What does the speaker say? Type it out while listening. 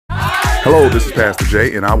Hello, this is Pastor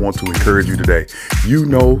Jay, and I want to encourage you today. You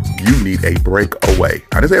know you need a breakaway.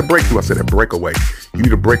 I didn't say a breakthrough, I said a breakaway. You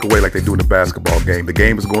need a breakaway like they do in the basketball game. The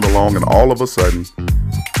game is going along, and all of a sudden,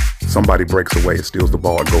 somebody breaks away and steals the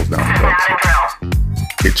ball and goes down the dunk.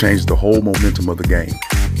 It changes the whole momentum of the game.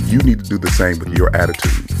 You need to do the same with your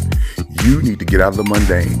attitude. You need to get out of the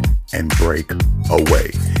mundane and break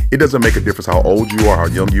away. It doesn't make a difference how old you are, how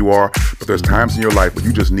young you are, but there's times in your life where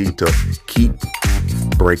you just need to keep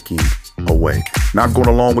breaking away. Not going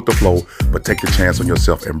along with the flow, but take the chance on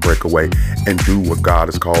yourself and break away and do what God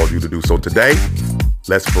has called you to do. So today,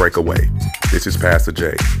 let's break away. This is Pastor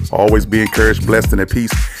Jay. Always be encouraged, blessed, and at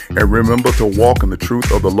peace. And remember to walk in the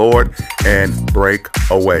truth of the Lord and break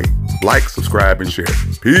away. Like, subscribe, and share.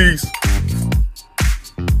 Peace.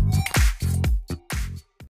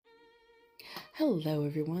 Hello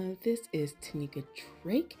everyone, this is Tanika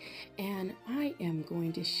Drake, and I am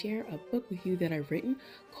going to share a book with you that I've written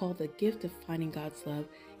called The Gift of Finding God's Love,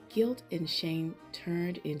 Guilt and Shame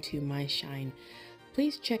Turned into My Shine.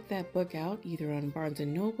 Please check that book out either on Barnes &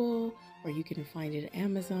 Noble, or you can find it at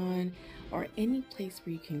Amazon, or any place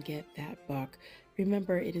where you can get that book.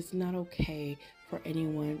 Remember, it is not okay for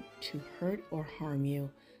anyone to hurt or harm you.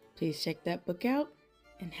 Please check that book out,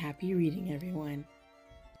 and happy reading, everyone.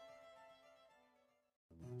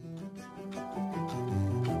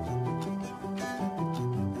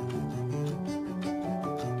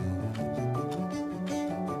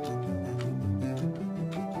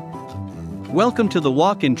 Welcome to the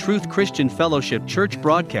Walk in Truth Christian Fellowship Church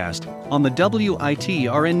broadcast on the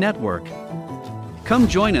WITRN network. Come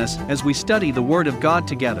join us as we study the Word of God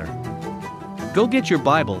together. Go get your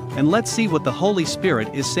Bible and let's see what the Holy Spirit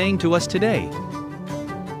is saying to us today.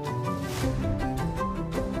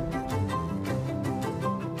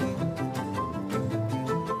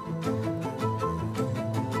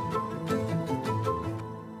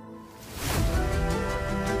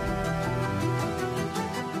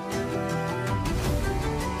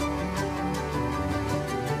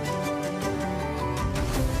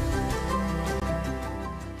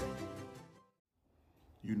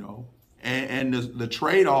 And the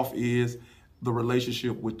trade-off is the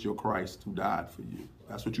relationship with your Christ who died for you.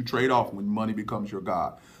 That's what you trade off when money becomes your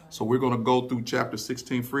God. So we're going to go through chapter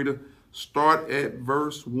 16. Frida, start at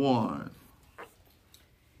verse 1.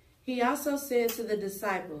 He also said to the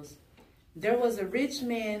disciples, "There was a rich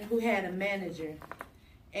man who had a manager,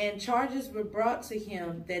 and charges were brought to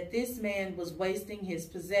him that this man was wasting his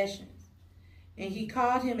possessions. And he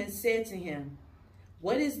called him and said to him,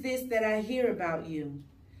 'What is this that I hear about you?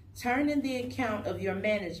 Turn in the account of your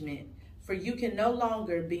management, for you can no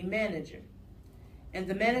longer be manager.' And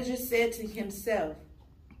the manager said to himself,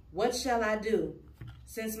 'What shall I do,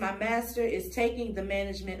 since my master is taking the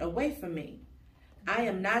management away from me? I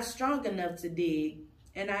am not strong enough to dig,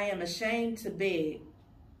 and I am ashamed to beg.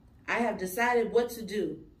 I have decided what to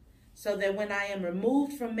do, so that when I am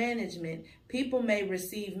removed from management, people may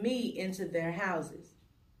receive me into their houses.'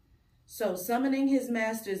 So summoning his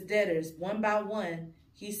master's debtors one by one,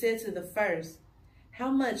 he said to the first,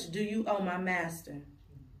 'How much do you owe my master?'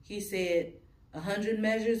 He said, 100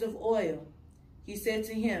 measures of oil. He said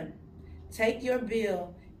to him, 'Take your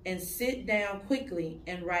bill and sit down quickly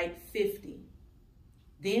and write 50.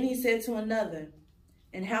 Then he said to another,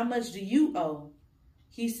 'And how much do you owe?'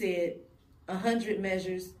 He said, 100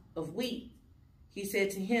 measures of wheat. He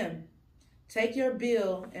said to him, 'Take your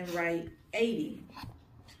bill and write 80.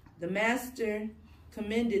 The master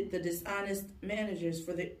commended the dishonest manager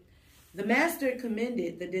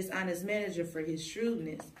for his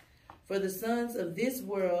shrewdness. For the sons of this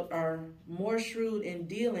world are more shrewd in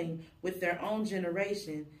dealing with their own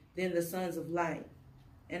generation than the sons of light.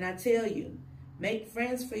 And I tell you, make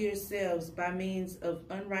friends for yourselves by means of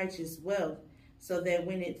unrighteous wealth, so that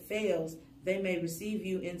when it fails, they may receive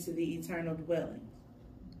you into the eternal dwellings.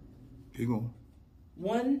 Keep going.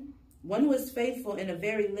 One who is faithful in a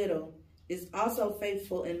very little is also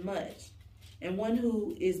faithful in much, and one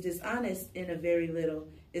who is dishonest in a very little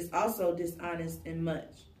is also dishonest in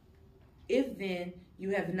much. If then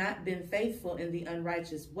you have not been faithful in the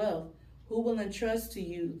unrighteous wealth, who will entrust to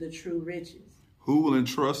you the true riches?" Who will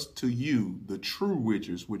entrust to you the true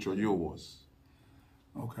riches which are yours?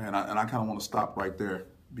 Okay, and I kind of want to stop right there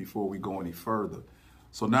before we go any further.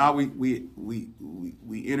 So now we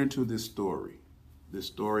enter into this story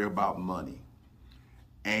about money.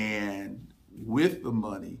 And with the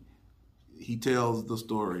money, he tells the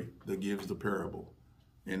story that gives the parable.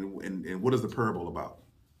 And what is the parable about?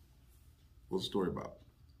 What's the story about?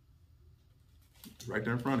 It's right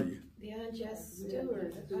there in front of you. The unjust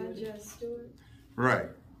steward.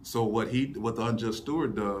 Right. So what the unjust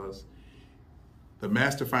steward does, The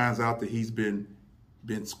master finds out that he's been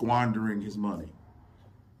squandering his money.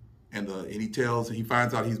 And he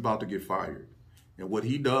finds out he's about to get fired. And what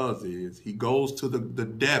he does is he goes to the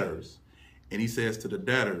debtors and he says to the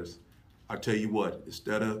debtors, I tell you what,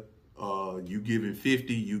 instead of you giving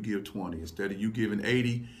 50, you give 20. Instead of you giving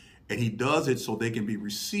 80, and he does it so they can be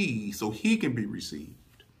received, so he can be received.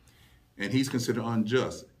 And he's considered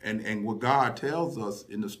unjust. And what God tells us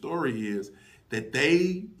in the story is that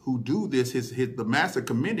they who do this, the master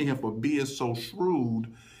commended him for being so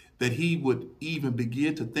shrewd that he would even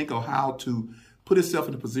begin to think of how to put himself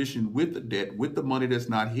in a position with the debt, with the money that's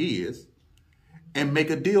not his, and make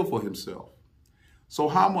a deal for himself. So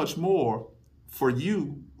how much more for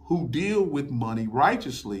you who deal with money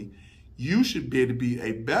righteously, you should be able to be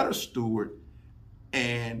a better steward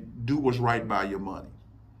and do what's right by your money.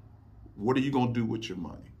 What are you going to do with your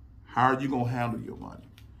money? How are you going to handle your money?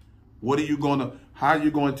 How are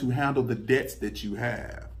you going to handle the debts that you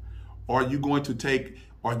have? Are you going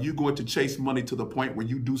to chase money to the point where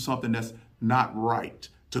you do something that's not right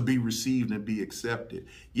to be received and be accepted?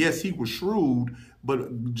 Yes, he was shrewd,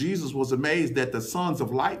 but Jesus was amazed that the sons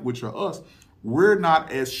of light, which are us, we're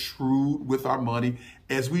not as shrewd with our money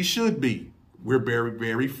as we should be. We're very,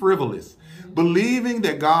 very frivolous, believing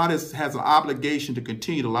that God has an obligation to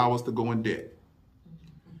continue to allow us to go in debt.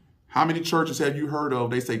 How many churches have you heard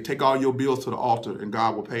of? They say, take all your bills to the altar and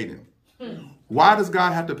God will pay them. Why does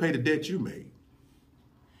God have to pay the debt you made?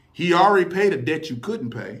 He already paid a debt you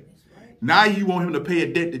couldn't pay. Now you want him to pay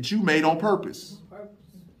a debt that you made on purpose.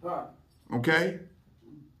 Okay?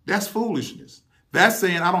 That's foolishness. That's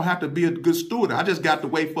saying I don't have to be a good steward. I just got to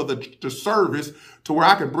wait for the service to where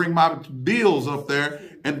I can bring my bills up there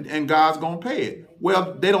and God's going to pay it.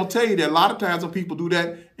 Well, they don't tell you that a lot of times when people do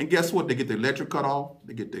that, and guess what? They get their electric cut off.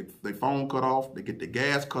 They get their phone cut off. They get their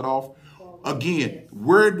gas cut off. Again,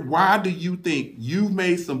 why do you think you've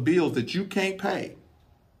made some bills that you can't pay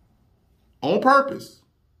on purpose?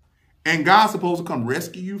 And God's supposed to come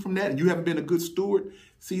rescue you from that, and you haven't been a good steward?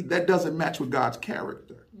 See, that doesn't match with God's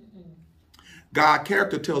character. God's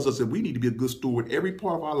character tells us that we need to be a good steward every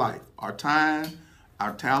part of our life, our time,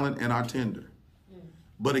 our talent, and our tender.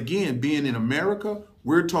 But again, being in America,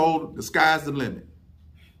 we're told the sky's the limit.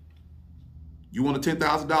 You want a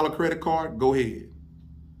 $10,000 credit card? Go ahead.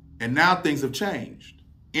 And now things have changed.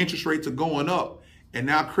 Interest rates are going up, and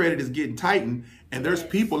now credit is getting tightened. And there's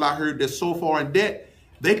people out here that's so far in debt,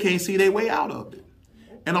 they can't see their way out of it.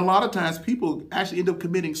 And a lot of times people actually end up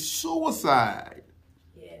committing suicide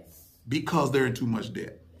because they're in too much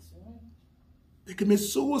debt. They commit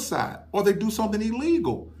suicide, or they do something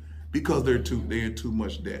illegal because they're in too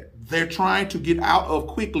much debt. They're trying to get out of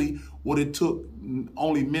quickly what it took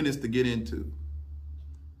only minutes to get into.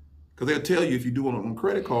 Because they'll tell you if you do it on a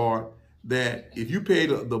credit card that if you pay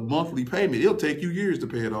the monthly payment, it'll take you years to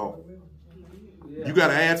pay it off. You got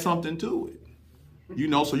to add something to it,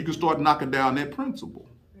 so you can start knocking down that principle.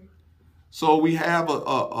 So we have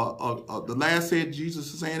the last said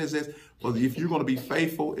Jesus is saying is this: well, if you're going to be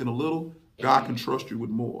faithful in a little, God can trust you with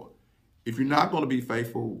more. If you're not going to be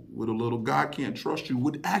faithful with a little, God can't trust you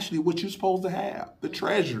with actually what you're supposed to have, the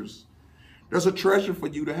treasures. There's a treasure for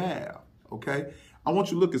you to have, okay? I want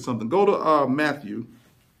you to look at something. Go to Matthew.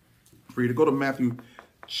 For you to go to Matthew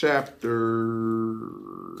chapter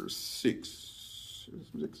 6.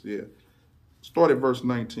 Yeah. Start at verse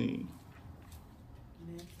 19.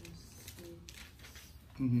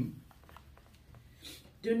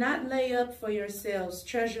 Do not lay up for yourselves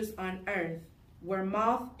treasures on earth, where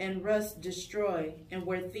moth and rust destroy, and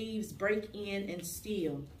where thieves break in and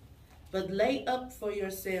steal. But lay up for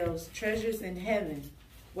yourselves treasures in heaven,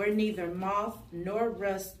 where neither moth nor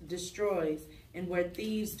rust destroys, and where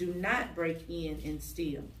thieves do not break in and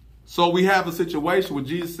steal. So we have a situation with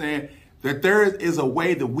Jesus saying that there is a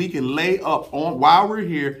way that we can lay up on, while we're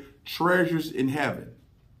here, treasures in heaven,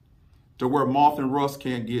 to where moth and rust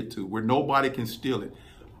can't get to, where nobody can steal it.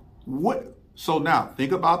 So now,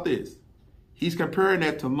 think about this. He's comparing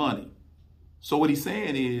that to money. So what he's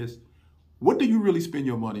saying is, what do you really spend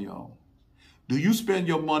your money on? Do you spend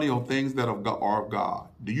your money on things that are of God?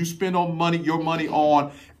 Do you spend your money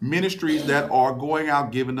on ministries that are going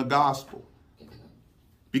out giving the gospel?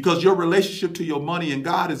 Because your relationship to your money and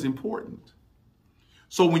God is important.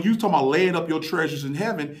 So when you talk about laying up your treasures in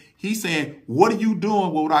heaven, he's saying, what are you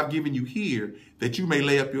doing with what I've given you here that you may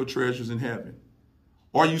lay up your treasures in heaven?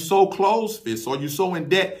 Are you so close-fist? Are you so in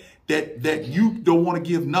debt that you don't want to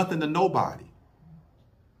give nothing to nobody?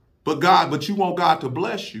 But you want God to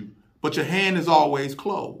bless you, but your hand is always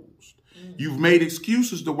closed. You've made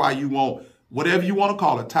excuses to why you want whatever you want to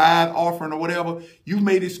call it, tithe, offering, or whatever. You've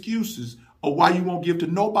made excuses or why you won't give to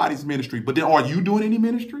nobody's ministry. But then are you doing any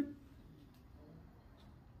ministry?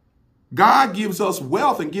 God gives us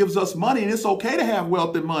wealth and gives us money, and it's okay to have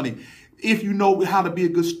wealth and money if you know how to be a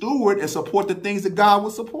good steward and support the things that God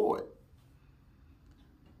will support.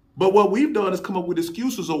 But what we've done is come up with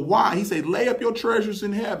excuses of why. He said, lay up your treasures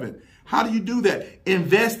in heaven. How do you do that?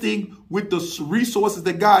 Investing with the resources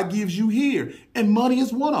that God gives you here. And money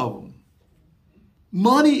is one of them.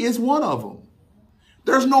 Money is one of them.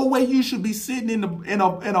 There's no way you should be sitting in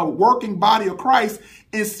a working body of Christ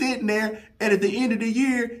and sitting there, and at the end of the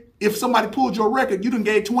year, if somebody pulled your record, you done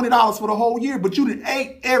gave $20 for the whole year, but you done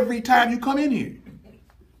ate every time you come in here.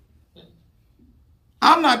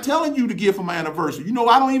 I'm not telling you to give for my anniversary. You know,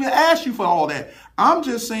 I don't even ask you for all that. I'm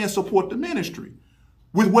just saying support the ministry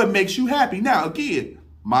with what makes you happy. Now, again,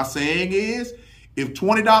 my saying is, if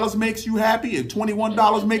 $20 makes you happy and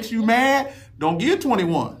 $21 makes you mad, don't give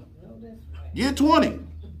 21. Give 20.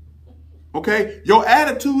 Okay? Your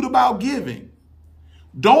attitude about giving.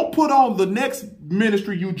 Don't put on the next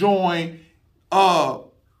ministry you join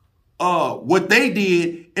what they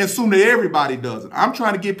did and assume that everybody does it. I'm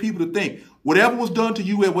trying to get people to think whatever was done to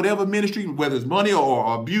you at whatever ministry, whether it's money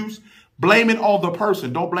or abuse, blame it on the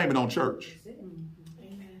person. Don't blame it on church.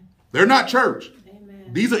 Amen. They're not church. Amen.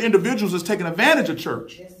 These are individuals that's taking advantage of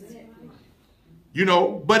church. You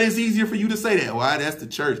know, but it's easier for you to say that. Well, that's the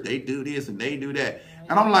church. They do this and they do that.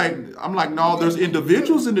 And I'm like, no, there's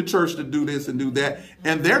individuals in the church that do this and do that,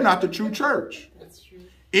 and they're not the true church. That's true.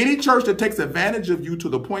 Any church that takes advantage of you to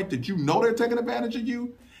the point that you know they're taking advantage of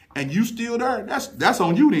you, and you still there, that's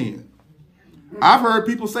on you then. I've heard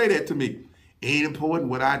people say that to me. It ain't important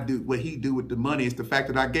what I do, what he do with the money. It's the fact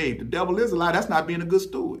that I gave. The devil is a lie. That's not being a good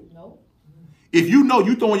steward. Nope. If you know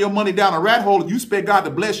you throwing your money down a rat hole and you expect God to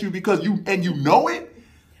bless you because you know it,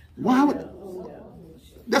 why would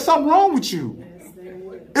there's something wrong with you?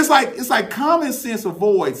 It's like common sense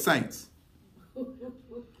avoids saints.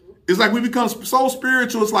 It's like we become so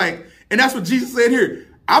spiritual. It's like, and that's what Jesus said here.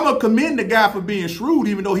 I'm going to commend the guy for being shrewd,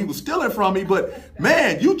 even though he was stealing from me. But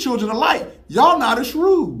man, you children of light, y'all not as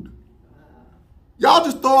shrewd. Y'all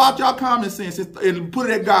just throw out y'all common sense and put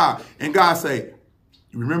it at God. And God say,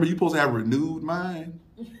 remember, you're supposed to have a renewed mind,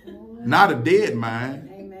 not a dead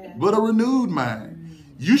mind, but a renewed mind.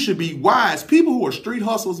 You should be wise. People who are street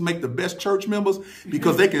hustlers make the best church members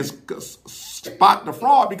because they can spot the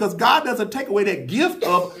fraud, because God doesn't take away that gift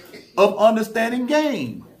of understanding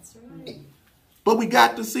game. That's right. But we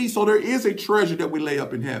got to see, so there is a treasure that we lay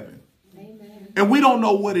up in heaven. Amen. And we don't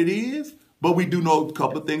know what it is, but we do know a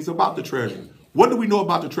couple of things about the treasure. What do we know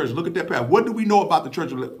about the treasure? Look at that path. What do we know about the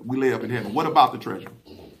treasure we lay up in heaven? What about the treasure?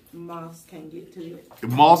 Moths can't get to it. If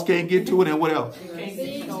moths can't get to it, and what else?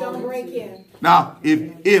 Seeds don't break in. Now,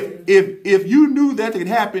 if you knew that could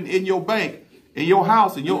happen in your bank, in your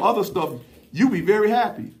house, and your other stuff, you'd be very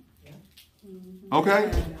happy.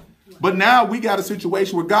 Okay? But now we got a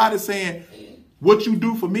situation where God is saying, what you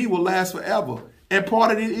do for me will last forever. And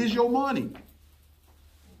part of it is your money.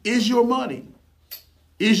 Is your money.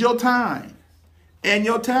 Is your time. And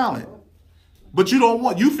your talent. But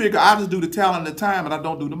you figure I just do the talent and the time and I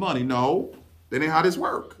don't do the money. No, that ain't how this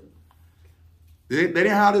works. That ain't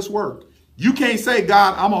how this works. You can't say,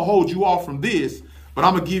 God, I'm going to hold you off from this, but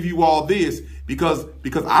I'm going to give you all this because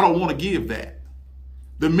I don't want to give that.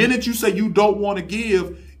 The minute you say you don't want to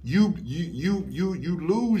give, you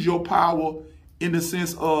lose your power in the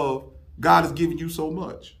sense of God is giving you so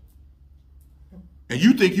much. And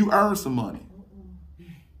you think you earned some money.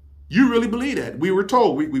 You really believe that. We were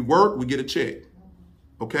told we work, we get a check.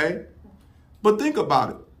 Okay? But think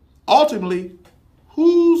about it. Ultimately,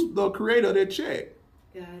 who's the creator of that check?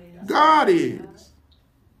 God is.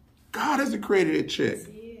 God is the creator of that check.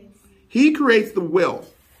 He creates the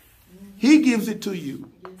wealth. He gives it to you.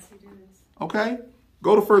 Okay?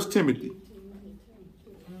 Go to 1 Timothy.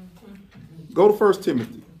 Go to 1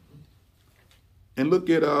 Timothy. And look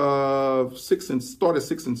at start at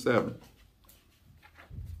 6 and 7.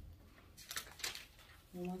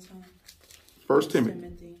 1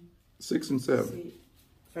 Timothy 6 and 7.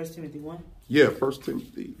 1 Timothy 1? Yeah, 1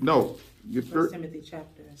 Timothy. No. 1 Timothy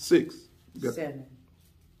chapter 6. 7.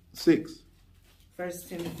 6. 1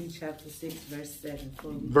 Timothy chapter 6, verse 7.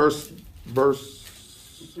 Verse.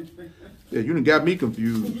 Yeah, you done got me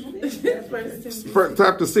confused.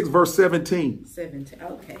 Chapter 6, verse 17. 17.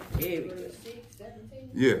 Okay, here we go.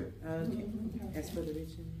 Yeah. Okay. As for the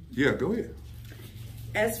rich. Yeah, go ahead.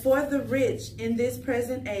 As for the rich in this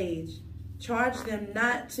present age, charge them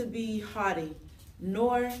not to be haughty,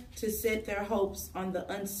 nor to set their hopes on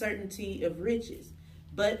the uncertainty of riches,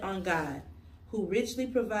 but on God, who richly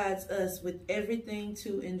provides us with everything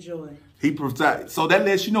to enjoy. He provides. So that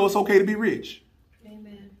lets you know it's okay to be rich.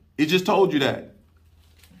 Amen. It just told you that.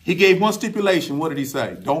 He gave one stipulation. What did he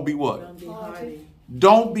say? Don't be what? Don't be hardy.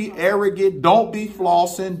 Don't be arrogant. Don't be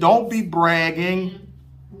flossing. Don't be bragging.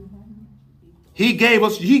 He gave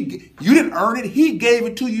us, you didn't earn it. He gave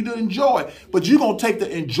it to you to enjoy. But you're going to take the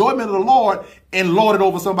enjoyment of the Lord and lord it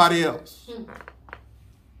over somebody else.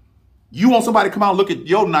 You want somebody to come out and look at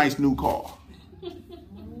your nice new car. It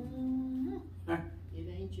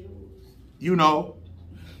ain't yours. You know,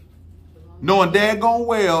 knowing daggone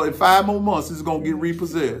well in 5 more months it's going to get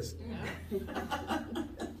repossessed. With that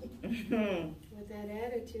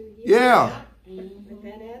attitude. Yeah. With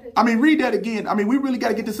that attitude. I mean, read that again. I mean, we really got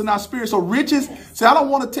to get this in our spirit. So riches, see, I don't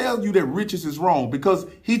want to tell you that riches is wrong because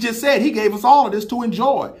he just said he gave us all of this to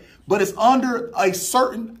enjoy. But it's under a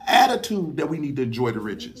certain attitude that we need to enjoy the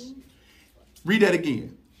riches. Read that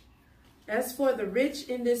again. As for the rich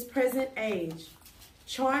in this present age,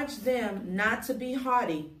 charge them not to be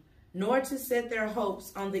haughty, nor to set their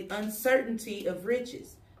hopes on the uncertainty of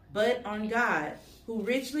riches, but on God, who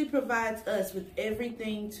richly provides us with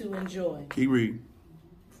everything to enjoy. Keep reading.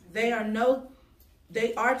 They are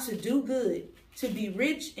to do good, to be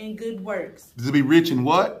rich in good works. To be rich in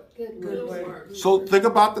what? Good work. So think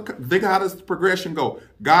how this progression go.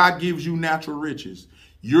 God gives you natural riches.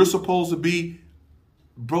 You're supposed to be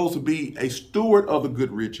a steward of the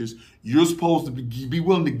good riches. You're supposed to be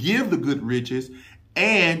willing to give the good riches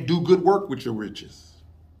and do good work with your riches.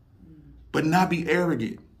 But not be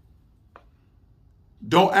arrogant.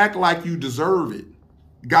 Don't act like you deserve it.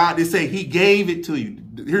 God, they say he gave it to you.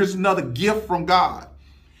 Here's another gift from God.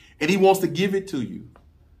 And he wants to give it to you.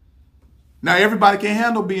 Now, everybody can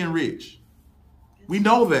handle being rich. We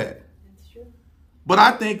know that. That's true. But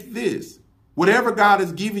I think this, whatever God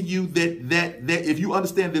has given you, that if you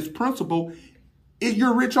understand this principle,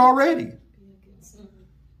 you're rich already.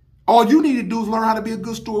 All you need to do is learn how to be a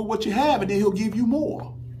good steward of what you have, and then he'll give you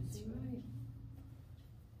more. That's right.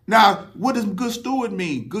 Now, what does good steward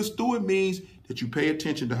mean? Good steward means that you pay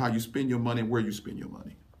attention to how you spend your money and where you spend your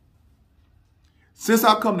money. Since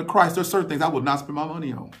I've come to Christ, there's certain things I would not spend my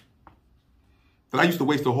money on that I used to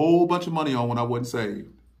waste a whole bunch of money on when I wasn't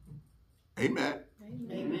saved. Amen.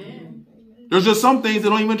 Amen. There's just some things that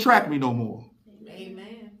don't even attract me no more.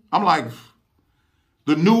 Amen. I'm like,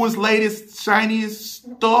 the newest, latest,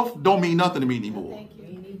 shiniest stuff don't mean nothing to me anymore. Thank you.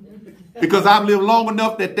 Because I've lived long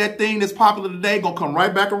enough that thing that's popular today going to come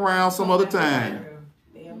right back around some other time.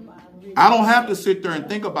 I don't have to sit there and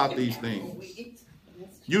think about these things.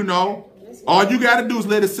 You know, all you got to do is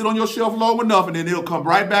let it sit on your shelf long enough and then it'll come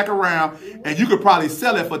right back around and you could probably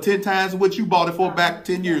sell it for 10 times what you bought it for back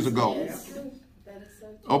 10 years ago.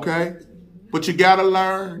 Okay? But you got to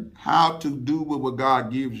learn how to do with what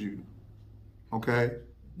God gives you. Okay?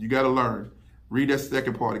 You got to learn. Read that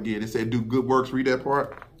second part again. It said do good works. Read that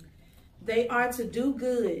part. They are to do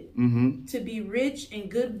good, to be rich in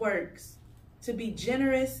good works, to be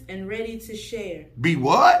generous and ready to share. Be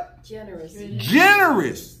what? Generous.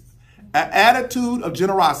 Generous. An attitude of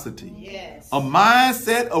generosity. Yes. A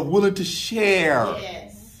mindset of willing to share.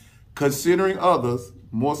 Yes. Considering others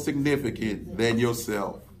more significant than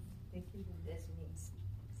yourself.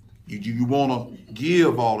 You want to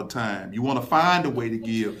give all the time. You want to find a way to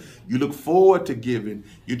give. You look forward to giving.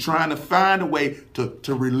 You're trying to find a way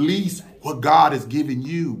to release what God has given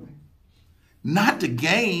you. Not to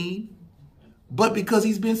gain, but because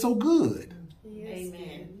he's been so good. Yes.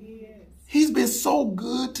 Amen. Yes. He's been so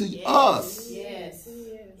good to us. Yes.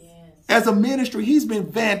 As a ministry, he's been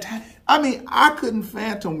fantastic. I mean, I couldn't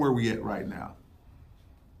fathom where we're at right now.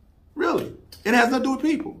 Really. It has nothing to do with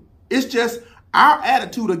people. It's just our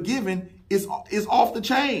attitude of giving is off the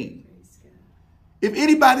chain. If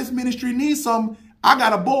anybody's ministry needs something, I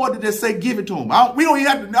got a board that just say give it to them. We don't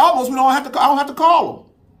have to call them.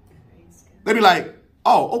 They be like,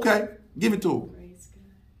 oh, okay, give it to them.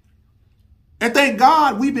 And thank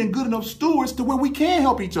God we've been good enough stewards to where we can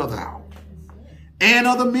help each other out. And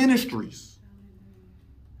other ministries.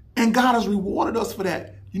 And God has rewarded us for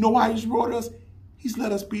that. You know why he's rewarded us? He's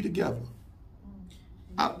let us be together.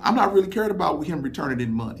 I'm not really cared about him returning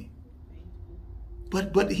in money.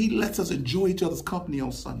 But he lets us enjoy each other's company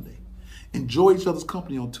on Sunday. Enjoy each other's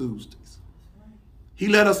company on Tuesdays. He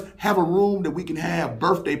let us have a room that we can have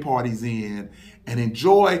birthday parties in and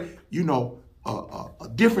enjoy,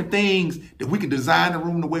 different things that we can design the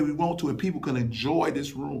room the way we want to and people can enjoy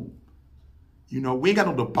this room. We ain't got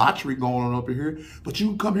no debauchery going on up here, but you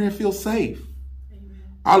can come here and feel safe. Amen.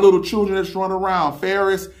 Our little children that's running around,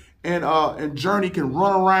 Ferris and Journey can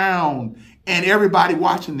run around and everybody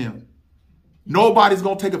watching them. Nobody's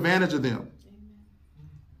going to take advantage of them.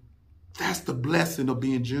 That's the blessing of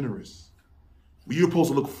being generous. You're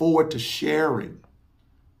supposed to look forward to sharing.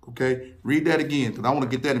 Okay? Read that again, because I want to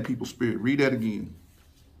get that in people's spirit. Read that again.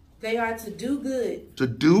 They are to do good. To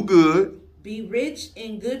do good. Be rich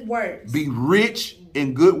in good works. Be rich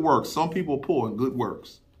in good works. Some people are poor in good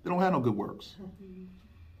works. They don't have no good works.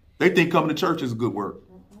 They think coming to church is a good work.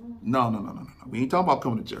 No. We ain't talking about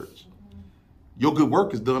coming to church. Your good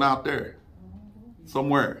work is done out there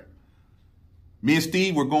somewhere. Me and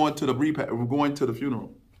Steve were going to the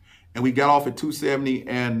funeral, and we got off at 270,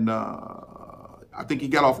 and I think he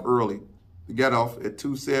got off early. He got off at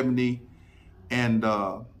 270 and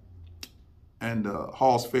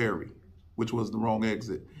Hall's Ferry, which was the wrong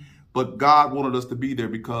exit. But God wanted us to be there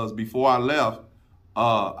because before I left,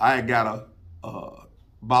 I had got a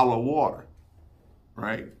bottle of water,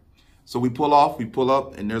 right? So we pull up,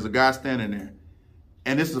 and there's a guy standing there.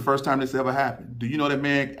 And this is the first time this ever happened. Do you know that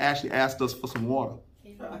man actually asked us for some water?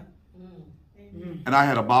 And I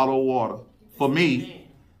had a bottle of water for me,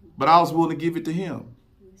 but I was willing to give it to him.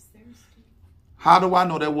 How do I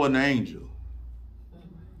know that wasn't an angel?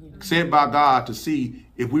 Sent by God to see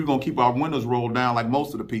if we were going to keep our windows rolled down like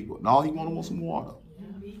most of the people. And all he wanted was some water.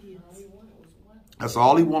 That's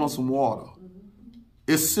all he wanted, some water.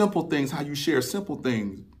 It's simple things, how you share simple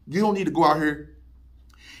things. You don't need to go out here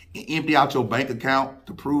and empty out your bank account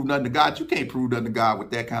to prove nothing to God. You can't prove nothing to God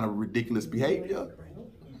with that kind of ridiculous behavior.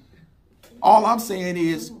 All I'm saying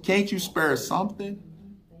is, can't you spare something?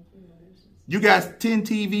 You got 10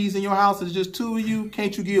 TVs in your house, it's just 2 of you.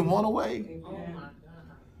 Can't you give one away?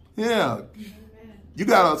 Yeah. You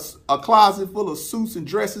got a closet full of suits and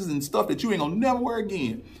dresses and stuff that you ain't gonna never wear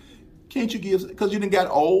again. Can't you give, because you done got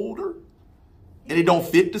older and it don't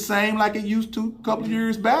fit the same like it used to a couple of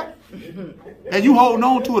years back? And you holding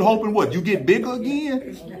on to it hoping what? You get bigger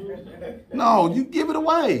again? No, you give it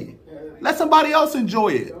away. Let somebody else enjoy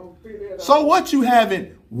it. So what you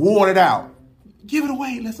haven't worn it out? Give it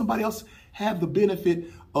away. Let somebody else have the benefit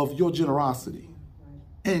of your generosity.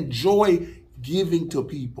 Enjoy giving to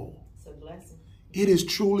people. It's a blessing. It is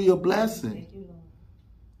truly a blessing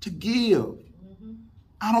to give.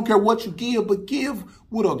 I don't care what you give, but give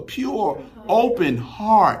with a pure, open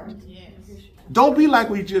heart. Don't be like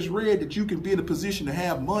we just read that you can be in a position to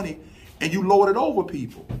have money and you lord it over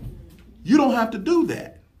people. You don't have to do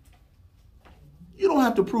that. You don't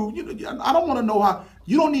have to prove. I don't want to know how.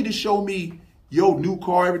 You don't need to show me your new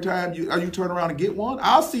car every time you turn around and get one.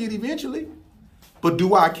 I'll see it eventually. But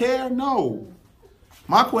do I care? No.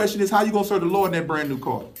 My question is, how you going to serve the Lord in that brand new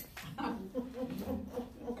car?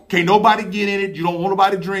 Can't nobody get in it. You don't want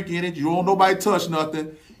nobody to drink in it. You don't want nobody to touch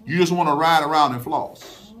nothing. You just want to ride around and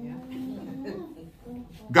floss.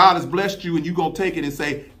 God has blessed you and you're going to take it and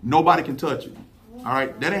say, nobody can touch it. All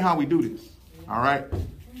right? That ain't how we do this. All right?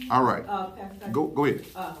 All right. Go ahead.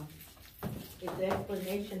 Is the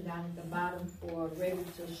explanation down at the bottom for ready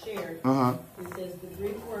to share? It says the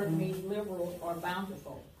Greek word means liberal or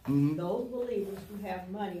bountiful. Those believers who have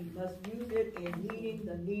money must use it in meeting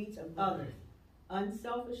the needs of others,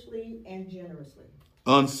 unselfishly and generously.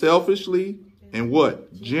 Unselfishly and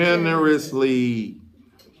what? Generously.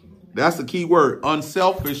 That's the key word,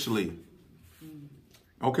 unselfishly.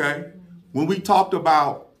 Okay? When we talked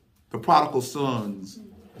about the prodigal sons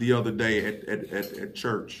the other day at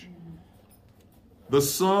church, the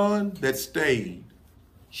son that stayed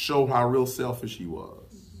showed how real selfish he was.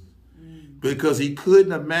 Because he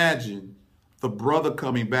couldn't imagine the brother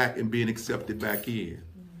coming back and being accepted back in.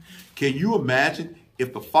 Can you imagine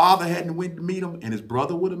if the father hadn't went to meet him and his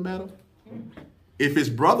brother would have met him? If his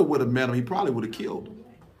brother would have met him, he probably would have killed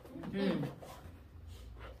him.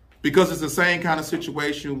 Because it's the same kind of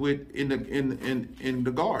situation with in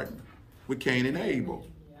the garden with Cain and Abel.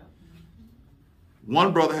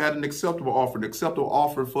 One brother had an acceptable offer. The acceptable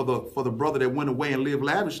offer for the brother that went away and lived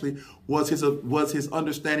lavishly was his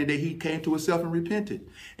understanding that he came to himself and repented.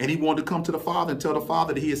 And he wanted to come to the Father and tell the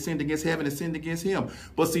Father that he had sinned against heaven and sinned against him.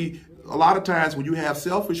 But see, a lot of times when you have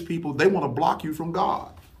selfish people, they want to block you from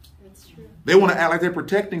God. That's true. They want to act like they're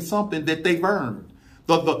protecting something that they've earned.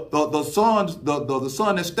 The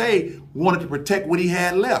son that stayed wanted to protect what he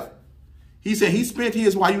had left. He said he spent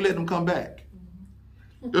his while you let him come back.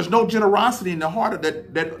 There's no generosity in the heart of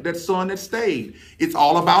that son that stayed. It's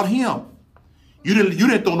all about him. You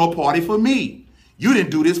didn't throw no party for me. You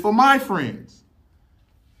didn't do this for my friends.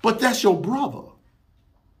 But that's your brother.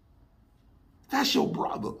 That's your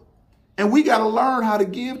brother. And we got to learn how to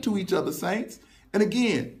give to each other, saints. And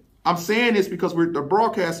again, I'm saying this because the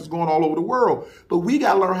broadcast is going all over the world. But we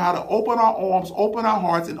got to learn how to open our arms, open our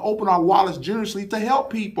hearts, and open our wallets generously to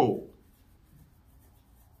help people.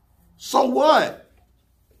 So what?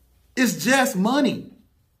 It's just money.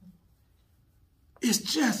 It's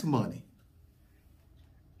just money.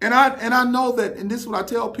 And I know that, and this is what I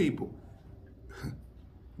tell people.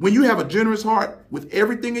 When you have a generous heart with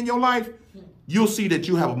everything in your life, you'll see that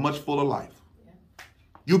you have a much fuller life.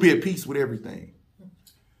 You'll be at peace with everything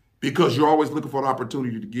because you're always looking for an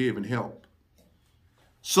opportunity to give and help.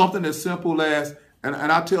 Something as simple as, and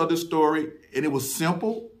I tell this story, and it was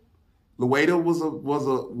simple. Lueda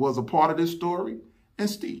was a part of this story, and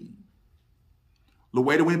Steve.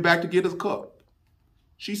 Lueda went back to get his cup.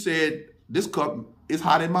 She said, this cup is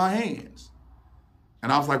hot in my hands.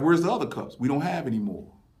 And I was like, where's the other cups? We don't have any more.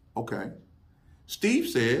 Okay. Steve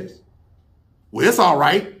says, well, it's all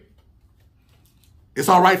right. It's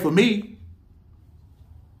all right for me.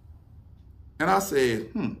 And I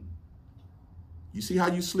said, you see how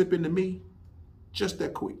you slip into me? Just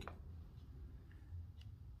that quick.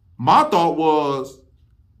 My thought was,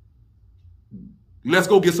 let's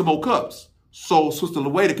go get some more cups so Sister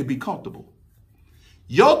Lueda could be comfortable.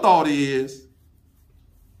 Your thought is,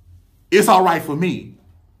 it's all right for me.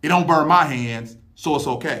 It don't burn my hands, so it's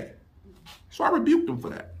okay. So I rebuked him for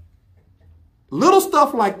that. Little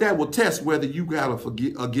stuff like that will test whether you got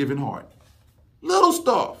a giving heart. Little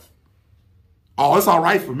stuff. Oh, it's all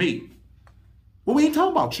right for me. Well, we ain't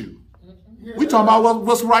talking about you. We talking about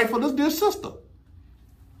what's right for this dear sister.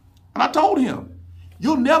 And I told him,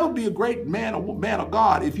 you'll never be a great man or man of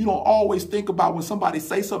God if you don't always think about when somebody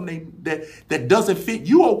say something that doesn't fit,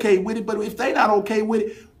 you okay with it. But if they not okay with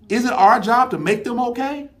it, is it our job to make them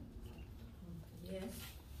okay? Yes.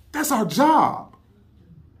 That's our job.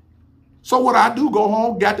 So what I do, go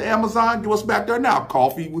home, got the Amazon, what's back there now?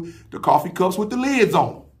 The coffee cups with the lids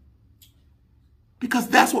on them. Because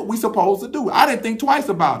that's what we supposed to do. I didn't think twice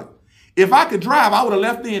about it. If I could drive, I would have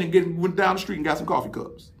left in and went down the street and got some coffee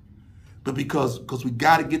cups. But because we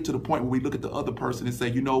got to get to the point where we look at the other person and say,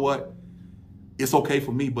 you know what? It's okay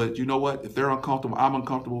for me, but you know what? If they're uncomfortable, I'm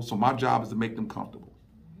uncomfortable. So my job is to make them comfortable.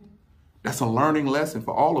 That's a learning lesson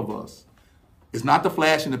for all of us. It's not the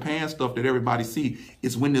flash in the pan stuff that everybody see.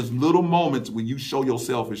 It's when there's little moments when you show your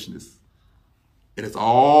selfishness. And it's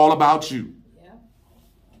all about you. Yeah.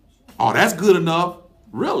 Oh, that's good enough.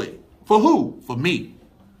 Really? For who? For me.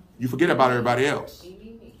 You forget about everybody else.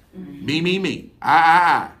 Me.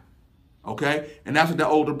 I. Okay? And that's what the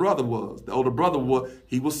older brother was. The older brother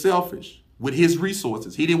he was selfish with his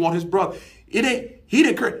resources. He didn't want his brother. He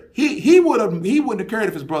wouldn't have cared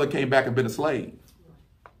if his brother came back and been a slave.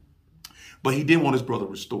 But he didn't want his brother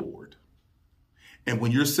restored. And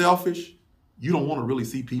when you're selfish, you don't want to really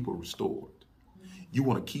see people restored. You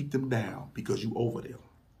want to keep them down because you over them.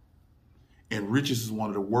 And riches is one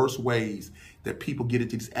of the worst ways that people get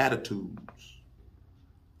into these attitudes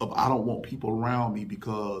of, I don't want people around me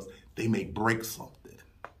because they may break something.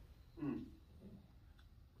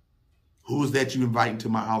 Who is that you inviting to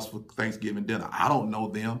my house for Thanksgiving dinner? I don't know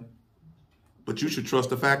them. But you should trust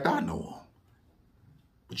the fact I know them.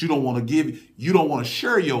 But you don't want to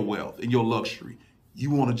share your wealth and your luxury.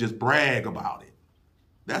 You want to just brag about it.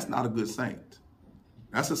 That's not a good saint.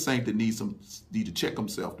 That's a saint that needs to check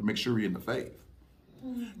himself to make sure he's in the faith.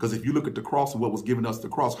 Because if you look at the cross and what was given us the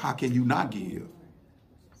cross, how can you not give?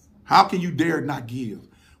 How can you dare not give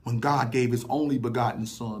when God gave his only begotten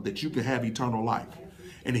son that you can have eternal life?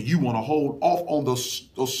 And then you want to hold off on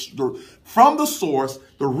from the source,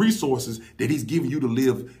 the resources that he's given you to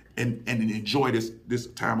live and enjoy this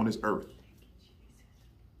time on this earth.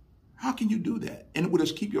 How can you do that? And it will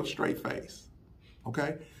just keep your straight face.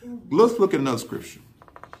 Okay? Let's look at another scripture.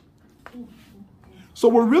 So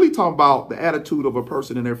we're really talking about the attitude of a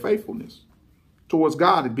person in their faithfulness towards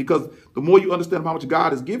God. Because the more you understand how much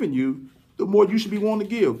God has given you, the more you should be wanting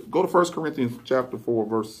to give. Go to 1 Corinthians chapter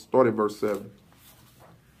 4, start at verse 7.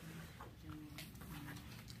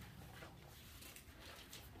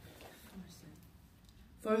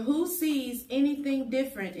 For who sees anything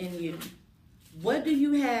different in you? What do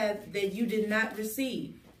you have that you did not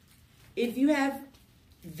receive? If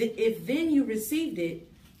then you received it,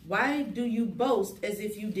 why do you boast as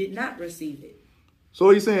if you did not receive it? So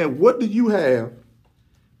he's saying, what do you have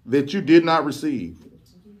that you did not receive?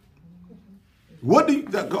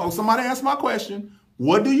 Somebody asked my question.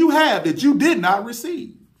 What do you have that you did not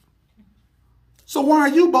receive? So why are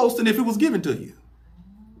you boasting if it was given to you?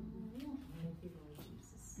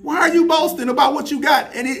 Why are you boasting about what you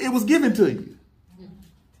got and it was given to you?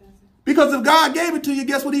 Because if God gave it to you,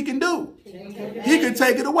 guess what he can do? He can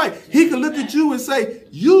take it away. He can look at you and say,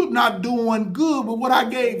 you're not doing good with what I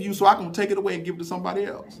gave you, so I can take it away and give it to somebody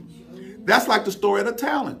else. That's like the story of the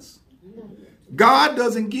talents. God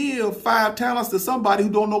doesn't give 5 talents to somebody who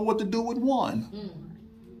don't know what to do with 1.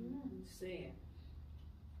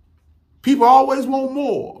 People always want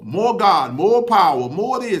more. More God, more power,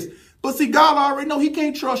 more this. But see, God already know he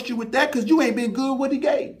can't trust you with that because you ain't been good what he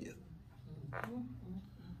gave you.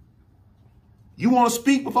 You want to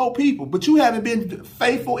speak before people, but you haven't been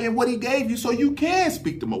faithful in what he gave you so you can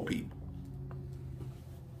speak to more people.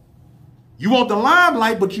 You want the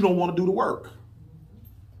limelight, but you don't want to do the work.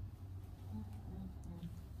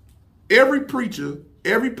 Every preacher,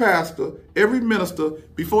 every pastor, every minister,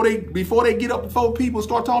 before they get up before people,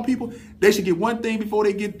 start talking to people, they should get one thing before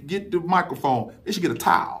they get the microphone. They should get a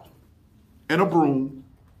towel and a broom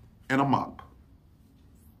and a mop.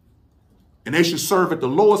 And they should serve at the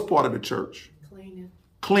lowest part of the church.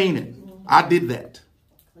 Cleaning. I did that.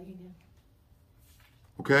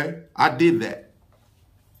 Okay? I did that.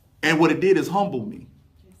 And what it did is humble me.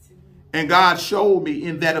 And God showed me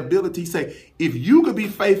in that ability, say, if you could be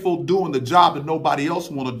faithful doing the job that nobody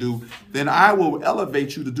else want to do, then I will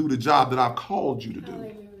elevate you to do the job that I've called you to do.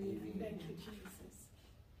 Hallelujah. Thank you, Jesus.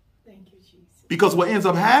 Thank you, Jesus. Because what ends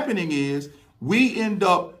up happening is we end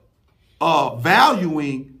up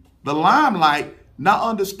valuing the limelight, not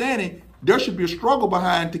understanding there should be a struggle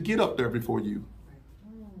behind to get up there before you.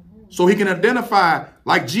 So he can identify,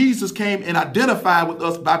 like Jesus came and identified with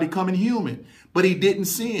us by becoming human. But he didn't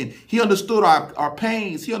sin. He understood our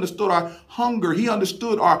pains. He understood our hunger. He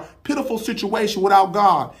understood our pitiful situation without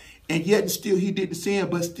God. And yet and still he didn't sin.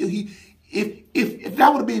 But still if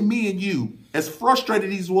that would have been me and you, as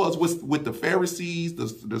frustrated he was with the Pharisees, the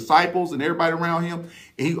disciples, and everybody around him,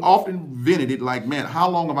 and he often vented it like, man, how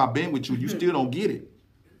long have I been with you? You still don't get it.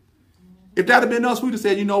 If that had been us, we'd have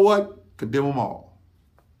said, you know what? Condemn them all.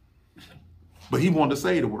 But he wanted to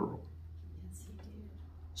save the world.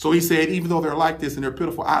 So he said, even though they're like this and they're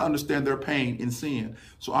pitiful, I understand their pain and sin.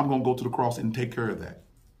 So I'm going to go to the cross and take care of that.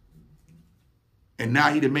 And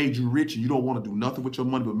now he done made you rich and you don't want to do nothing with your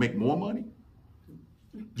money but make more money?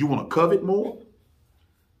 You want to covet more?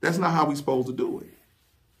 That's not how we're supposed to do it.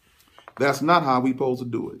 That's not how we're supposed to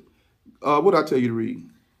do it. What did I tell you to read?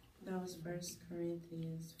 That was 1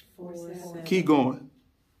 Corinthians 4:7. Keep going.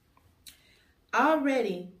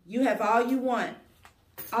 Already you have all you want.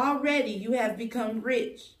 Already you have become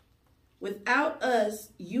rich. Without us,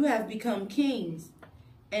 you have become kings.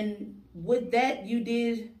 And with that you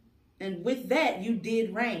did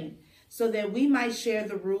reign, so that we might share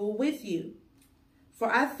the rule with you.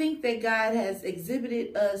 For I think that God has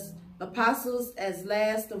exhibited us apostles as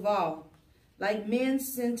last of all, like men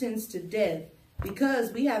sentenced to death,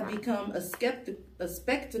 because we have become a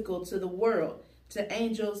spectacle to the world, to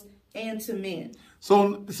angels, and to men.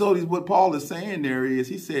 So what Paul is saying there is,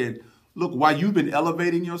 he said, look, while you've been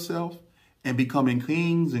elevating yourself and becoming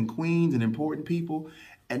kings and queens and important people,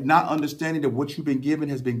 and not understanding that what you've been given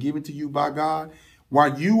has been given to you by God,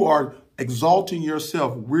 while you are exalting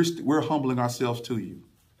yourself, we're humbling ourselves to you.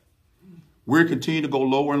 We're continuing to go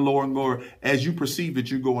lower and lower and lower as you perceive that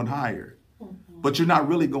you're going higher. But you're not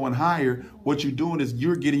really going higher. What you're doing is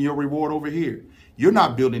you're getting your reward over here. You're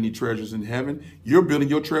not building any treasures in heaven. You're building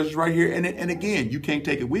your treasures right here. And again, you can't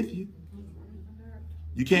take it with you.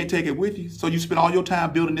 You can't take it with you. So you spend all your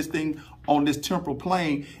time building this thing on this temporal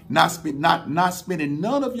plane, not spending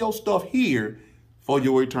none of your stuff here for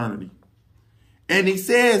your eternity. And he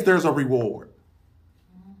says there's a reward.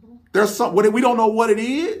 There's something, we don't know what it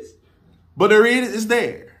is, but there is, it's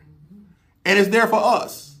there. And it's there for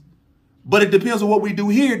us. But it depends on what we do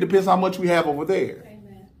here. It depends how much we have over there.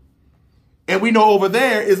 Amen. And we know over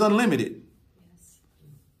there is unlimited. Yes.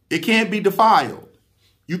 It can't be defiled.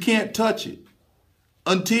 You can't touch it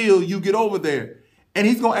until you get over there. And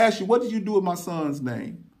he's going to ask you, what did you do with my son's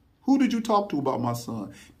name? Who did you talk to about my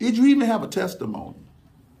son? Did you even have a testimony?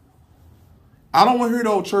 I don't want to hear the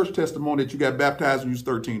old church testimony that you got baptized when you was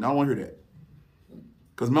 13. I don't want to hear that.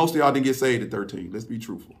 Because most of y'all didn't get saved at 13. Let's be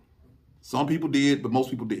truthful. Some people did, but most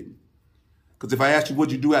people didn't. Because if I asked you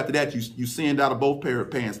what you do after that, you sinned out of both pair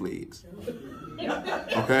of pants legs.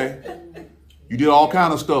 Okay? You did all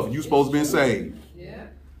kind of stuff. You supposed to be saved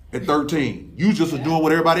at 13. You just was doing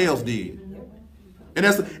what everybody else did. And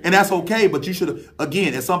that's okay, but you should have,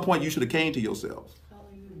 again, at some point you should have came to yourself.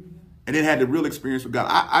 And then had the real experience with God.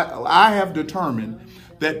 I have determined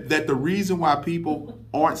that the reason why people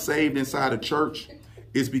aren't saved inside a church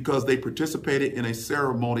is because they participated in a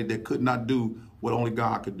ceremony that could not do what only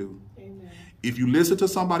God could do. If you listen to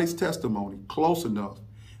somebody's testimony close enough,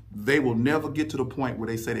 they will never get to the point where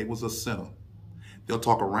they say they was a sinner. They'll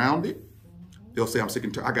talk around it. They'll say, I'm sick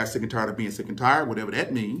and tired. I got sick and tired of being sick and tired, whatever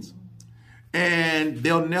that means. And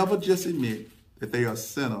they'll never just admit that they are a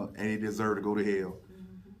sinner and they deserve to go to hell.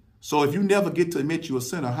 So if you never get to admit you're a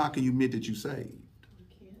sinner, how can you admit that you're saved?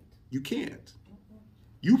 You can't.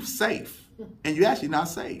 You're safe, and you're actually not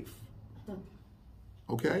safe.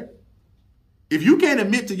 Okay? If you can't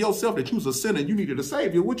admit to yourself that you're a sinner and you needed a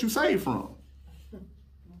Savior, what you saved from?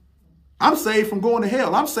 I'm saved from going to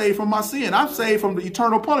hell. I'm saved from my sin. I'm saved from the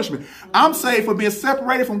eternal punishment. I'm saved from being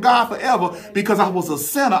separated from God forever because I was a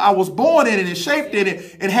sinner. I was born in it and shaped in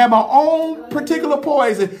it and had my own particular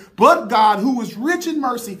poison. But God, who is rich in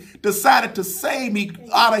mercy, decided to save me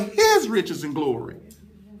out of his riches and glory.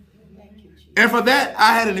 And for that,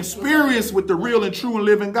 I had an experience with the real and true and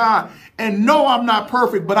living God. And no, I'm not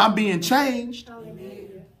perfect, but I'm being changed.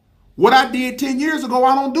 What I did 10 years ago,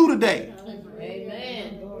 I don't do today.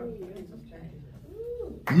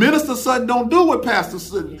 Minister Sutton don't do what Pastor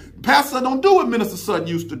Sutton. Pastor Sutton don't do what Minister Sutton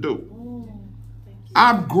used to do.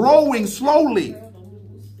 I'm growing slowly.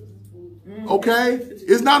 Okay?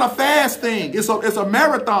 It's not a fast thing. It's a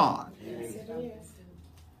marathon.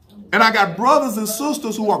 And I got brothers and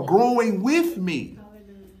sisters who are growing with me.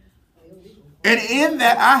 And in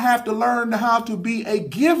that, I have to learn how to be a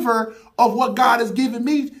giver of what God has given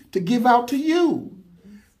me to give out to you.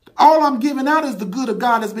 All I'm giving out is the good of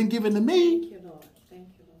God that's been given to me.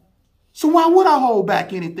 So why would I hold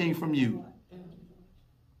back anything from you?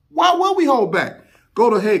 Why would we hold back? Go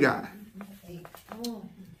to Haggai,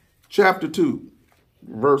 chapter 2,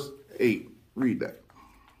 verse 8. Read that.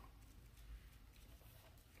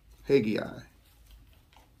 Haggai.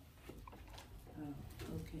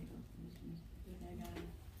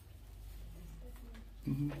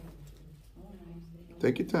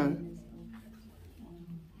 Take your time.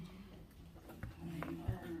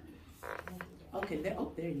 Okay, there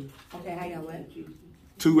you go. Okay, how y'all what?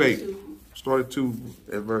 2:8. Start at 2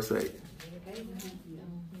 at verse 8.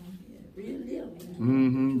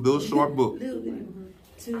 Little short book.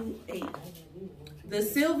 2:8. The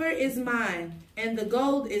silver is mine, and the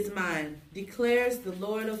gold is mine, declares the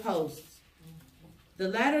Lord of hosts. The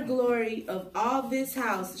latter glory of all this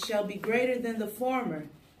house shall be greater than the former,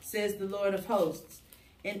 says the Lord of hosts.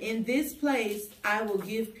 And in this place I will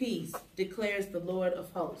give peace, declares the Lord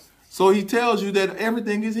of hosts. So he tells you that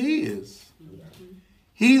everything is his.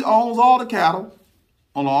 He owns all the cattle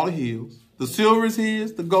on all the hills. The silver is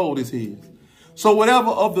his, the gold is his. So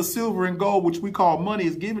whatever of the silver and gold, which we call money,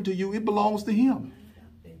 is given to you, it belongs to him.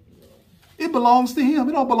 It belongs to him.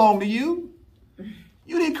 It don't belong to you.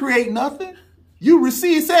 You didn't create nothing. You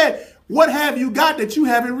received. Said, what have you got that you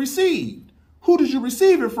haven't received? Who did you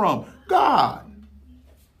receive it from? God.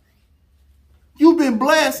 You've been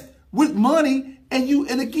blessed with money,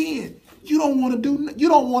 and again, you don't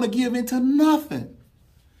want to give into nothing.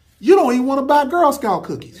 You don't even want to buy Girl Scout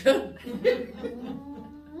cookies.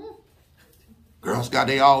 Girl Scout,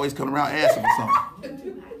 they always come around asking for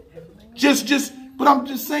something.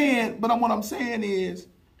 But what I'm saying is,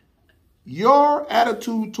 your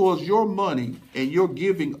attitude towards your money and your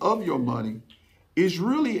giving of your money is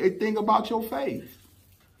really a thing about your faith.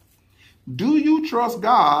 Do you trust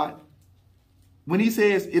God when he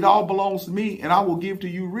says it all belongs to me and I will give to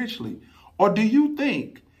you richly? Or do you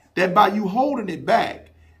think that by you holding it back,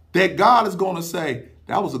 that God is going to say,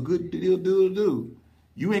 that was a good deal to do.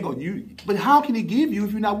 You ain't going to, but how can he give you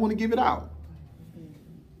if you're not want to give it out?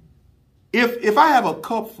 If I have a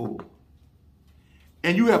cup full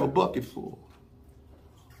and you have a bucket full,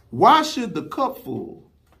 why should the cup full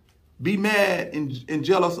be mad and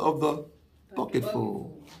jealous of the bucket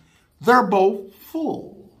full? They're both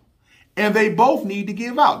full and they both need to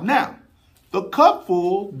give out. Now, the cup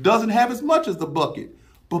full doesn't have as much as the bucket,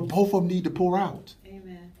 but both of them need to pour out.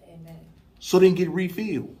 Amen. Amen. So they can get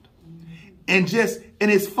refilled. And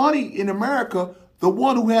it's funny, in America, the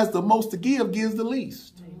one who has the most to give gives the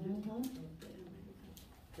least.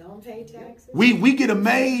 Don't pay taxes. We get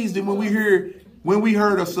amazed when we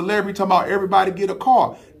heard a celebrity talking about everybody get a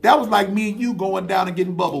car. That was like me and you going down and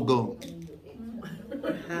getting bubble gum.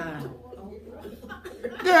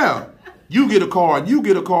 Yeah. You get a car, and you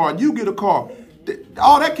get a car, and you get a car.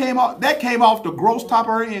 All that came off the gross top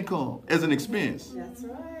of her income as an expense. That's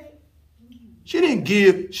right. She didn't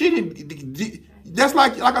give. That's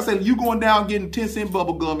like I said, you going down getting 10-cent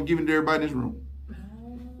bubble gum and giving it to everybody in this room.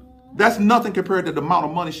 That's nothing compared to the amount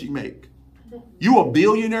of money she make. You a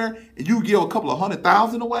billionaire and you give a couple of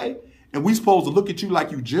 100,000 away, and we supposed to look at you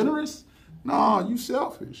like you generous? No, you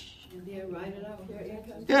selfish.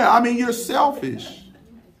 Yeah, I mean, you're selfish.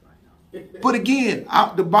 But again,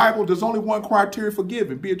 the Bible, there's only one criteria for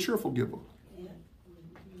giving. Be a cheerful giver.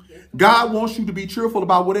 God wants you to be cheerful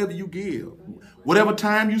about whatever you give. Whatever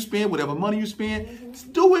time you spend, whatever money you spend,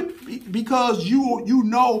 do it because you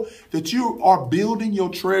know that you are building your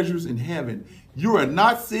treasures in heaven. You are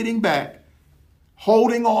not sitting back,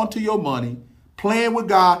 holding on to your money, playing with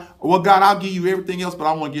God. Well, God, I'll give you everything else, but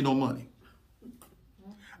I don't want to get no money.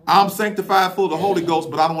 I'm sanctified full of the Holy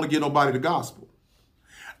Ghost, but I don't want to give nobody the gospel.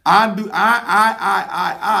 And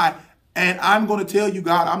I'm going to tell you,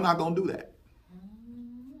 God, I'm not going to do that.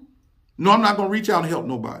 No, I'm not going to reach out and help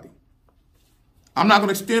nobody. I'm not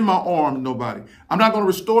going to extend my arm to nobody. I'm not going to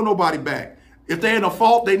restore nobody back. If they're in a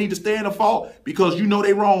fault, they need to stay in a fault because you know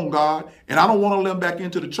they're wrong, God. And I don't want to let them back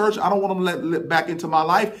into the church. I don't want them to let back into my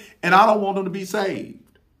life. And I don't want them to be saved.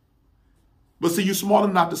 But see, you're smart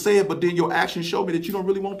enough not to say it, but then your actions show me that you don't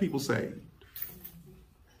really want people saved.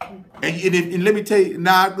 And let me tell you,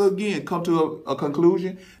 now again, come to a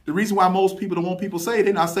conclusion. The reason why most people don't want people saved,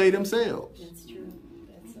 they're not saved themselves. That's true.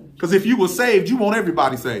 Because if you were saved, you want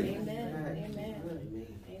everybody saved. Amen.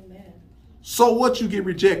 Amen. So what, you get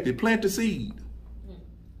rejected? Plant the seed.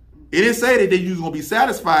 It didn't say that you're going to be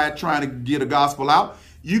satisfied trying to get a gospel out.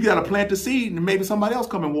 You got to plant the seed and maybe somebody else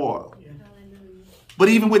come and water. Yeah. But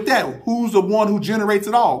even with that, who's the one who generates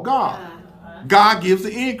it all? God. God gives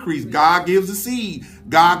the increase. God gives the seed.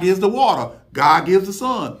 God gives the water. God gives the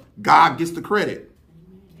sun. God gets the credit.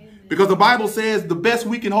 Because the Bible says the best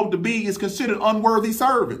we can hope to be is considered unworthy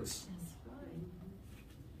servants.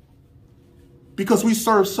 Because we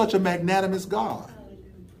serve such a magnanimous God.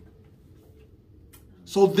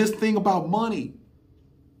 So this thing about money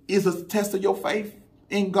is a test of your faith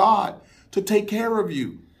in God to take care of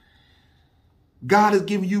you. God is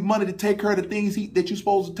giving you money to take care of the things that you're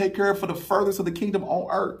supposed to take care of for the furthest of the kingdom on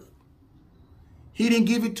earth. He didn't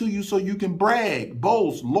give it to you so you can brag,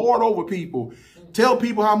 boast, lord over people, tell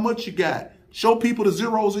people how much you got, show people the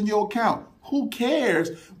zeros in your account. Who cares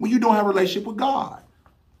when you don't have a relationship with God?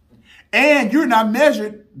 And you're not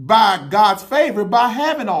measured by God's favor by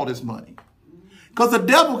having all this money. Because the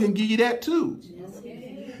devil can give you that too.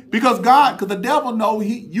 Because the devil knows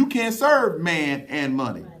you can't serve man and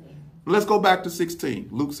money. Let's go back to 16,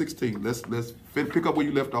 Luke 16. Let's pick up where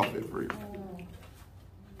you left off at, Fred.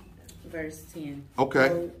 Verse 10.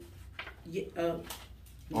 Okay.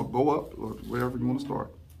 Or go up, or wherever you want to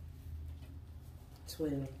start.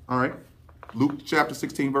 12. All right. Luke chapter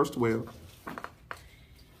 16, verse 12.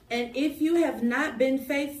 And if you have not been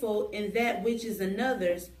faithful in that which is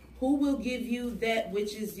another's, who will give you that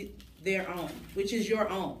which is their own, which is your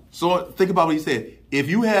own? So think about what he said. If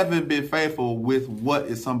you haven't been faithful with what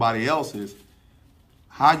is somebody else's,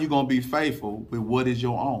 how are you going to be faithful with what is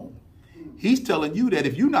your own? He's telling you that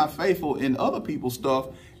if you're not faithful in other people's stuff,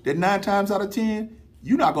 that 9 times out of 10,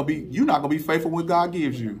 you're not going to be faithful when God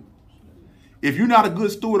gives you. If you're not a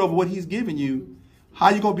good steward over what he's giving you, how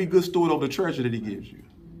are you going to be a good steward over the treasure that he gives you?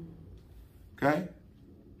 Okay?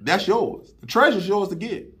 That's yours. The treasure's yours to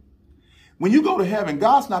get. When you go to heaven,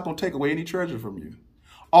 God's not going to take away any treasure from you.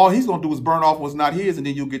 All he's going to do is burn off what's not his, and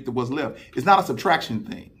then you'll get to what's left. It's not a subtraction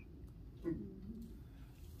thing.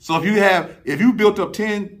 So if you built up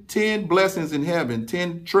 10 blessings in heaven,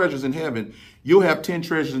 10 treasures in heaven, you'll have 10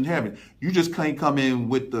 treasures in heaven. You just can't come in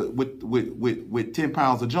with 10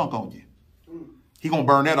 pounds of junk on you. He's going to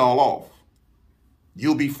burn that all off.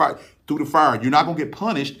 You'll be through the fire. You're not going to get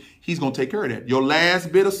punished. He's going to take care of that. Your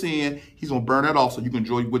last bit of sin, he's going to burn that off so you can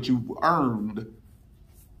enjoy what you earned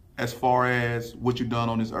as far as what you've done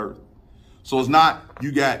on this earth. So it's not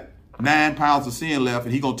you got 9 pounds of sin left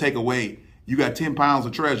and he's going to take away. You got 10 pounds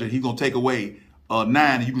of treasure. He's going to take away 9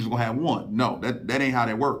 and you're just going to have 1. No, that ain't how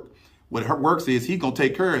that works. What it works is he's going to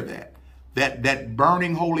take care of that. That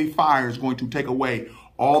burning holy fire is going to take away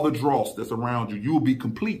all the dross that's around you. You'll be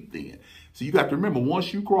complete then. So you got to remember,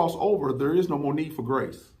 once you cross over, there is no more need for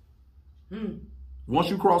grace. Once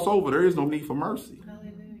you cross over, there is no need for mercy.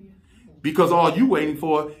 Hallelujah. Because all you waiting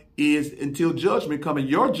for is until judgment comes.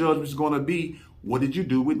 Your judgment is going to be, what did you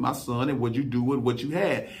do with my son and what did you do with what you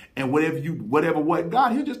had? And whatever what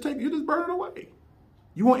God, he'll just burn it away.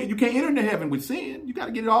 You can't enter into heaven with sin. You got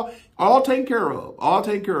to get it all taken care of. All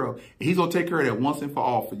taken care of. And he's going to take care of that once and for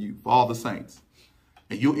all for you, for all the saints.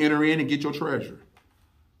 And you'll enter in and get your treasure.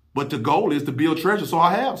 But the goal is to build treasure, so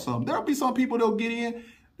I have some. There'll be some people that'll get in,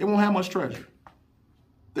 they won't have much treasure.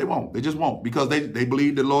 They won't. They just won't, because they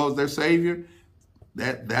believe the Lord is their Savior.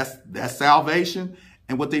 That's salvation.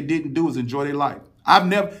 And what they didn't do is enjoy their life.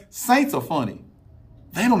 Saints are funny.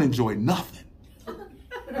 They don't enjoy nothing.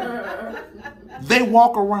 They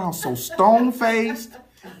walk around so stone-faced.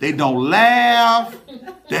 They don't laugh.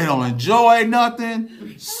 They don't enjoy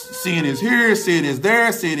nothing. Sin is here, sin is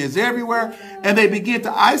there, sin is everywhere. And they begin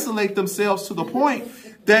to isolate themselves to the point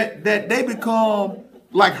that they become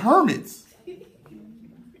like hermits.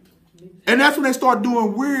 And that's when they start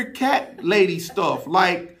doing weird cat lady stuff,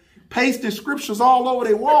 like pasting scriptures all over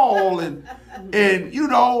their wall and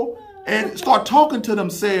start talking to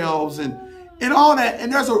themselves and all that.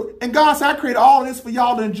 And God said, I created all this for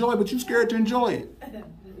y'all to enjoy, but you scared to enjoy it.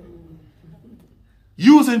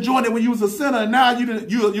 You was enjoying it when you was a sinner, and now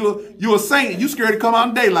you're a saint, and you scared to come out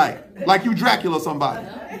in daylight, like you Dracula or somebody.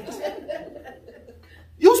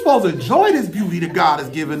 You're supposed to enjoy this beauty that God has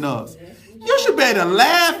given us. You should be able to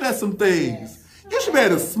laugh at some things. You should be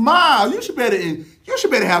able to smile. You should be able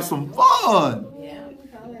to have some fun.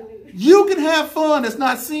 You can have fun. That's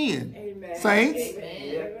not sin. Amen. Saints.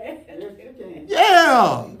 Amen.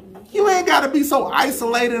 Yeah. You ain't got to be so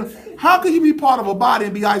isolated. How can you be part of a body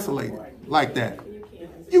and be isolated like that?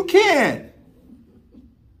 You can't.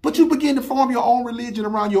 But you begin to form your own religion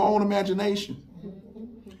around your own imagination.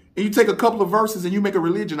 And you take a couple of verses and you make a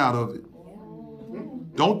religion out of it.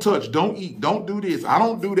 Don't touch, don't eat, don't do this. I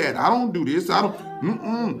don't do that. I don't do this. I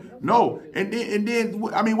don't. No. And then,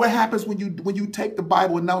 I mean, what happens when you take the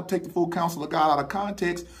Bible and don't take the full counsel of God out of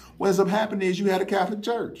context? What ends up happening is you had a Catholic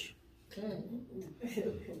church.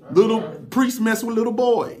 Little priests mess with little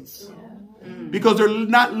boys because they're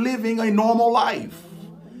not living a normal life.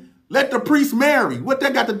 Let the priest marry. What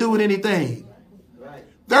that got to do with anything?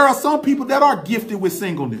 There are some people that are gifted with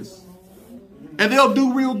singleness and they'll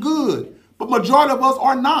do real good. But majority of us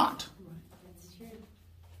are not.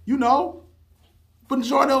 You know? But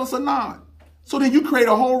majority of us are not. So then you create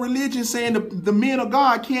a whole religion saying the men of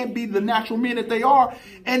God can't be the natural men that they are.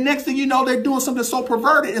 And next thing you know, they're doing something so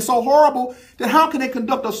perverted and so horrible that how can they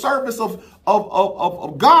conduct a service of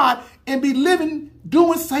God and be living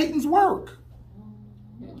doing Satan's work?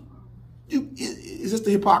 It's just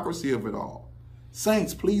the hypocrisy of it all.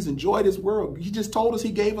 Saints, please enjoy this world. He just told us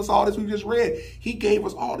he gave us all this we just read. He gave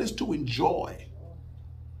us all this to enjoy.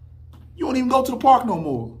 You don't even go to the park no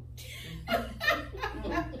more.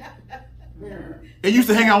 They used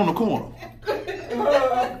to hang out on the corner.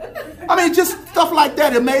 I mean, just stuff like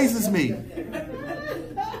that amazes me.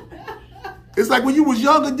 It's like when you was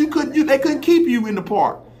younger, they couldn't keep you in the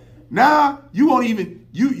park. Now you won't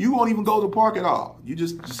even go to the park at all. You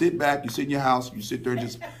just sit back, you sit in your house, you sit there and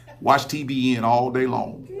just watch TBN all day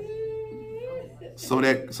long. Some of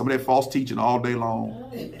that false teaching all day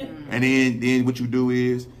long. And then what you do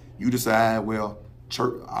is you decide, well,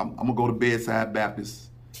 church, I'm gonna go to Bedside Baptist.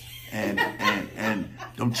 And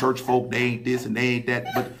them church folk, they ain't this and they ain't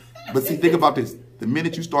that. But see, think about this. The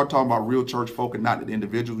minute you start talking about real church folk and not the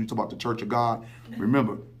individuals, you talk about the church of God,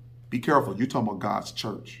 remember, be careful. You're talking about God's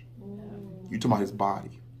church. You're talking about his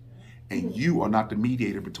body. And you are not the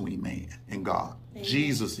mediator between man and God.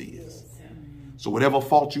 Jesus is. So whatever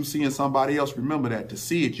fault you see in somebody else, remember that to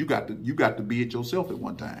see it, you got to be it yourself at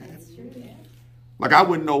one time. Like I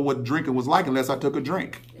wouldn't know what drinking was like unless I took a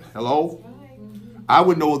drink. Hello? I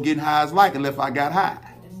wouldn't know what getting high is like unless I got high.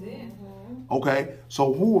 Okay?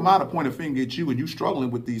 So who am I to point a finger at you and you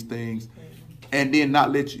struggling with these things and then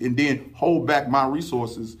not let you and then hold back my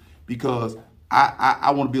resources because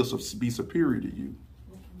I want to be superior to you.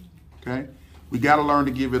 Okay? We got to learn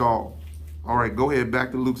to give it all. All right, go ahead.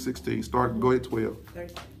 Back to Luke 16. Go ahead, 12.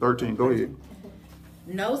 13. Go ahead.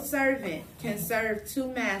 No servant can serve two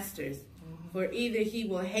masters, for either he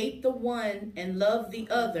will hate the one and love the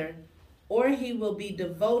other, or he will be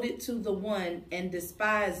devoted to the one and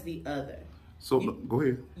despise the other. So go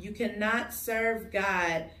ahead. You cannot serve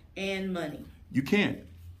God and money. You can't.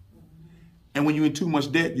 And when you're in too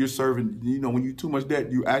much debt, you're serving, when you're too much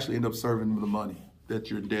debt, you actually end up serving the money that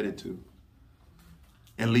you're indebted to.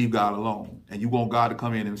 And leave God alone. And you want God to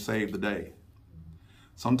come in and save the day.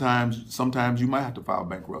 Sometimes you might have to file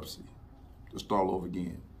bankruptcy to start all over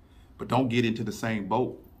again. But don't get into the same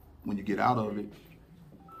boat when you get out of it.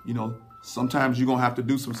 Sometimes you're going to have to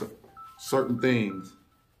do some certain things.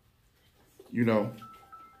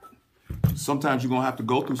 Sometimes you're going to have to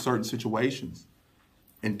go through certain situations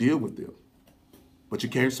and deal with them. But you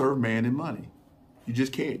can't serve man and money. You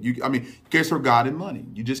just can't. You can't serve God and money.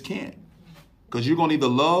 You just can't. Because you're going to either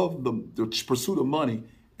love the pursuit of money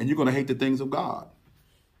and you're going to hate the things of God.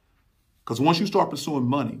 Because once you start pursuing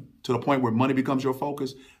money to the point where money becomes your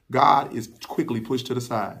focus, God is quickly pushed to the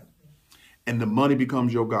side. And the money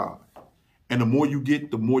becomes your God. And the more you get,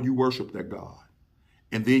 the more you worship that God.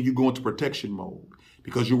 And then you go into protection mode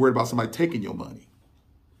because you're worried about somebody taking your money.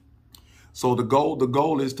 So the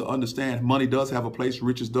goal is to understand money does have a place.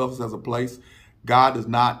 Riches does have a place. God does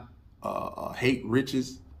not hate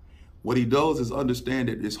riches. What he does is understand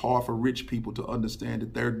that it's hard for rich people to understand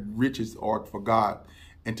that their riches are for God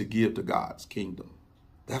and to give to God's kingdom.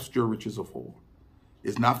 That's what your riches are for.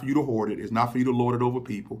 It's not for you to hoard it. It's not for you to lord it over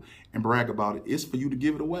people and brag about it. It's for you to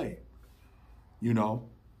give it away.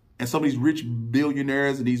 And some of these rich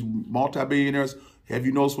billionaires and these multi-billionaires, have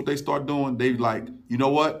you noticed what they start doing? They like, you know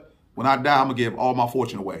what? When I die, I'm going to give all my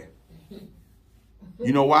fortune away.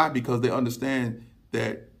 You know why? Because they understand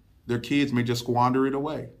that their kids may just squander it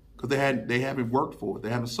away. because they haven't worked for it. They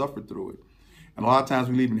haven't suffered through it. And a lot of times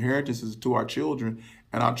we leave inheritances to our children,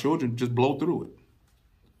 and our children just blow through it.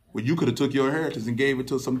 Well, you could have took your inheritance and gave it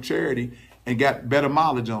to some charity and got better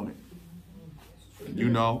mileage on it. You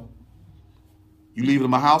know, you leave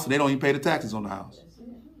them a house and they don't even pay the taxes on the house.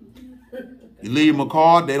 You leave them a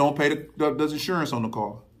car, they don't pay the insurance on the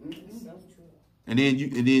car. And then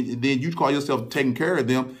you call yourself taking care of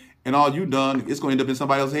them, and all you done, it's going to end up in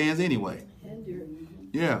somebody else's hands anyway.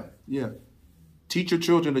 Yeah. Teach your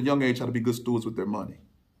children at a young age how to be good stewards with their money.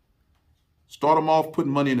 Start them off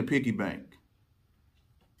putting money in the piggy bank.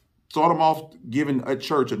 Start them off giving a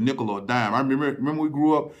church a nickel or a dime. I remember we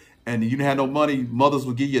grew up and you didn't have no money. Mothers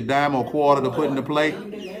would give you a dime or a quarter to put in the plate.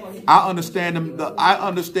 I understand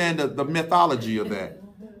the mythology of that.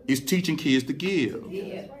 It's teaching kids to give.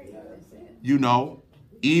 You know,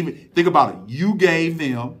 even think about it. You gave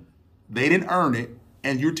them, they didn't earn it,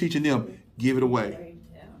 and you're teaching them, give it away.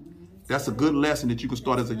 That's a good lesson that you can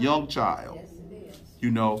start as a young child.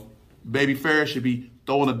 You know, baby Ferris should be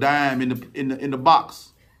throwing a dime in the box.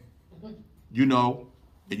 You know,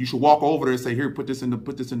 and you should walk over there and say, here, put this in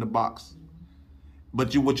the box.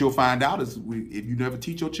 But what you'll find out is if you never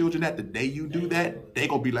teach your children that, the day you do that, they're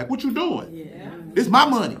going to be like, what you doing? Yeah. It's my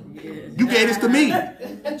money. Yeah. You gave this to me.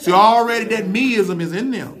 So already that meism is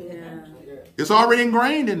in them. Yeah. It's already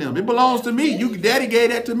ingrained in them. It belongs to me. Daddy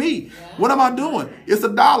gave that to me. Yeah. What am I doing? It's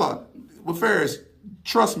 $1. Well, Ferris,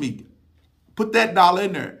 trust me. Put that $1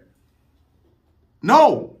 in there.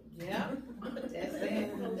 No. Yeah.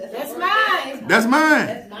 That's mine. That's mine.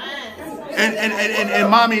 That's mine. And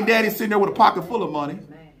mommy and daddy sitting there with a pocket full of money,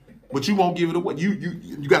 but you won't give it away.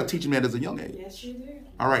 You got to teach them that as a young age. Yes, you do.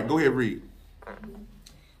 All right, go ahead, read.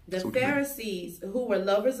 The Pharisees, who were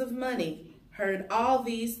lovers of money, heard all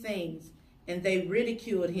these things, and they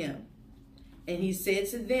ridiculed him. And he said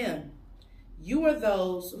to them, you are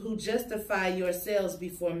those who justify yourselves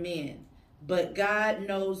before men, but God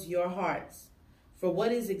knows your hearts. For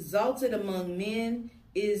what is exalted among men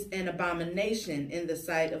is an abomination in the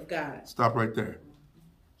sight of God. Stop right there.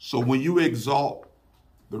 So when you exalt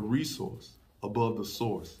the resource above the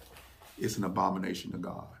source, it's an abomination to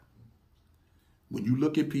God. When you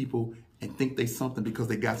look at people and think they something because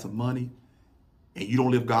they got some money and you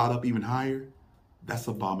don't lift God up even higher, that's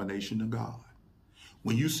abomination to God.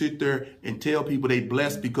 When you sit there and tell people they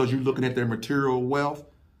blessed because you're looking at their material wealth,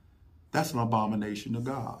 that's an abomination to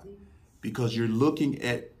God, because you're looking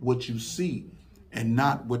at what you see and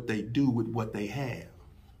not what they do with what they have.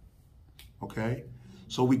 Okay?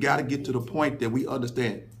 So we got to get to the point that we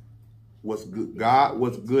understand what's good.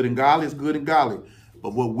 What's good and godly is good and godly.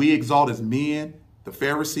 But what we exalt as men, the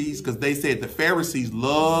Pharisees, because they said the Pharisees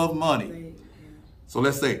love money. So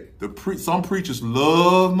let's say some preachers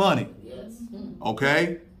love money.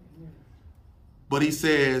 Okay? But he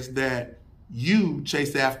says that you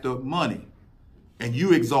chase after money and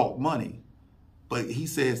you exalt money. But he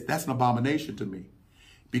says, that's an abomination to me.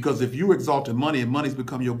 Because if you exalted money and money's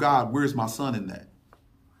become your God, where's my son in that?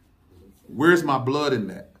 Where's my blood in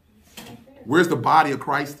that? Where's the body of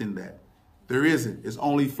Christ in that? There isn't. It's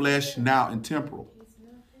only flesh now and temporal.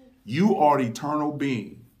 You are an eternal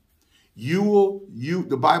being.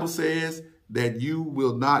 The Bible says that you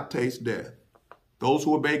will not taste death. Those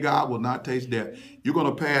who obey God will not taste death. You're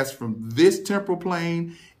going to pass from this temporal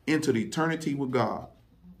plane into the eternity with God.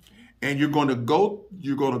 And you're going to go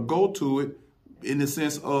to it in the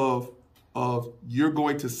sense of you're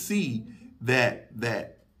going to see that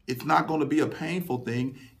it's not going to be a painful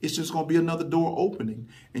thing. It's just going to be another door opening.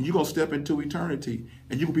 And you're going to step into eternity.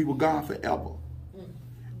 And you're going to be with God forever.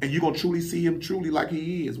 And you're going to truly see him truly like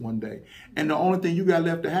he is one day. And the only thing you got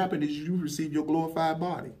left to happen is you receive your glorified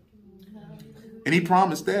body. And he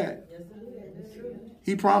promised that.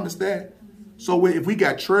 He promised that. So if we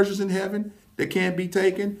got treasures in heaven that can't be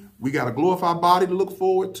taken, we got a glorified body to look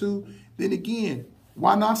forward to, then again,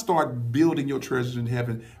 why not start building your treasures in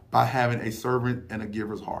heaven by having a servant and a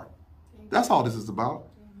giver's heart? That's all this is about.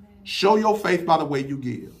 Show your faith by the way you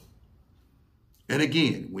give. And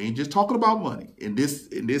again, we ain't just talking about money. In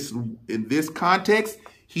this context,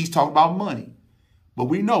 he's talking about money. But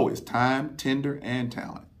we know it's time, tender, and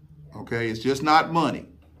talent. Okay? It's just not money.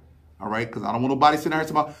 All right? Because I don't want nobody sitting there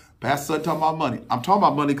talking about, Pastor Sutton talking about money. I'm talking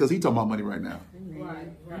about money because he's talking about money right now.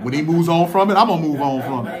 When he moves on from it, I'm going to move on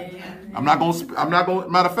from it.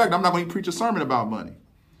 Matter of fact, I'm not going to preach a sermon about money.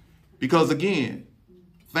 Because again,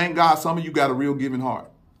 thank God some of you got a real giving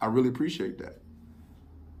heart. I really appreciate that.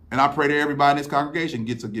 And I pray that everybody in this congregation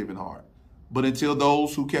gets a giving heart. But until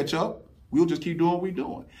those who catch up, we'll just keep doing what we're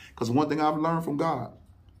doing. Because one thing I've learned from God,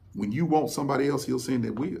 when you want somebody else, he'll send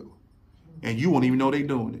that will. And you won't even know they're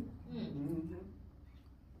doing it.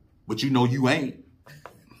 but you know you ain't.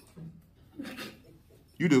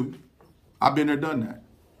 You do. I've been there, done that.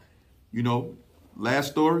 You know, last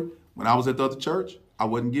story, when I was at the other church, I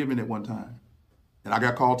wasn't giving at one time. And I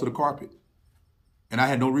got called to the carpet. And I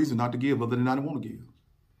had no reason not to give other than I didn't want to give.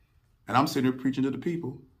 And I'm sitting here preaching to the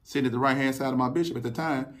people, sitting at the right-hand side of my bishop at the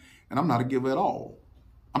time, and I'm not a giver at all.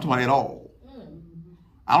 I'm talking about at all.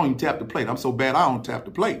 I don't even tap the plate. I'm so bad I don't tap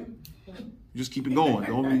the plate. Just keep it going.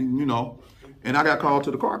 Don't, you know. And I got called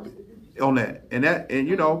to the carpet on that. And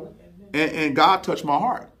you know, and God touched my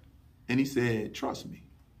heart. And he said, trust me.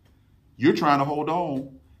 You're trying to hold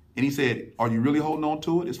on. And he said, are you really holding on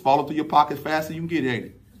to it? It's falling through your pocket faster you can get it, ain't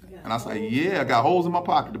it? And I said, yeah, I got holes in my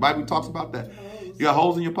pocket. The Bible talks about that. You got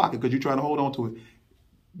holes in your pocket because you're trying to hold on to it.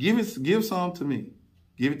 Give some to me.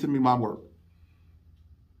 Give it to me, my work.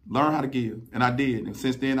 Learn how to give. And I did. And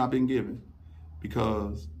since then, I've been giving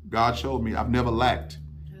because God showed me I've never lacked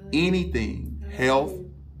anything. Health,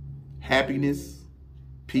 happiness,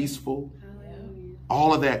 peaceful.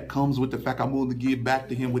 All of that comes with the fact I'm willing to give back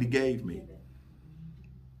to him what he gave me.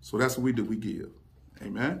 So that's what we do. We give.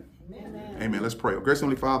 Amen. Amen. Amen. Let's pray. Gracious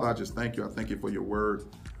Heavenly Father, I just thank you. I thank you for your word.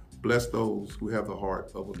 Bless those who have the heart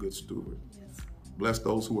of a good steward. Yes. Bless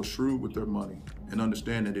those who are shrewd with their money and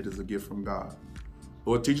understand that it is a gift from God.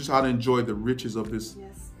 Lord, teach us how to enjoy the riches of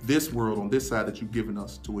this world on this side that you've given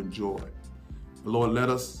us to enjoy. Lord, let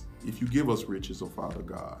us, if you give us riches, oh Father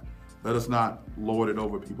God, let us not lord it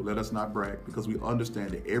over people. Let us not brag because we understand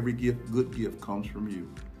that every gift, good gift comes from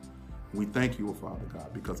you. We thank you, oh Father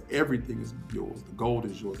God, because everything is yours. The gold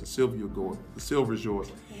is yours, the silver is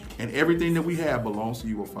yours, and everything that we have belongs to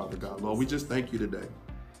you, oh Father God. Lord, we just thank you today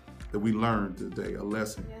that we learned today a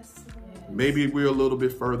lesson. Maybe we're a little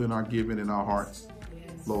bit further in our giving in our hearts,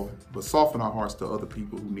 Lord, but soften our hearts to other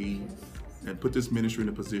people who need and put this ministry in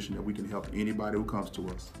a position that we can help anybody who comes to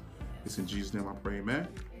us. It's in Jesus' name I pray, amen.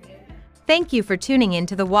 Thank you for tuning in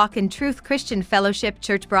to the Walk in Truth Christian Fellowship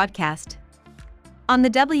Church broadcast on the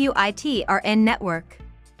WITRN network.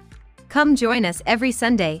 Come join us every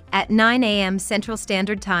Sunday at 9 a.m. Central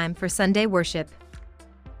Standard Time for Sunday worship.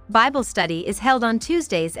 Bible study is held on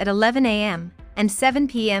Tuesdays at 11 a.m. and 7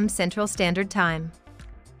 p.m. Central Standard Time.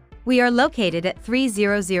 We are located at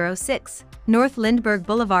 3006 North Lindbergh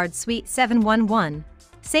Boulevard, Suite 711,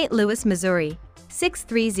 St. Louis, Missouri,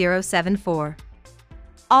 63074.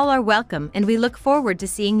 All are welcome and we look forward to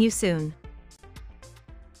seeing you soon.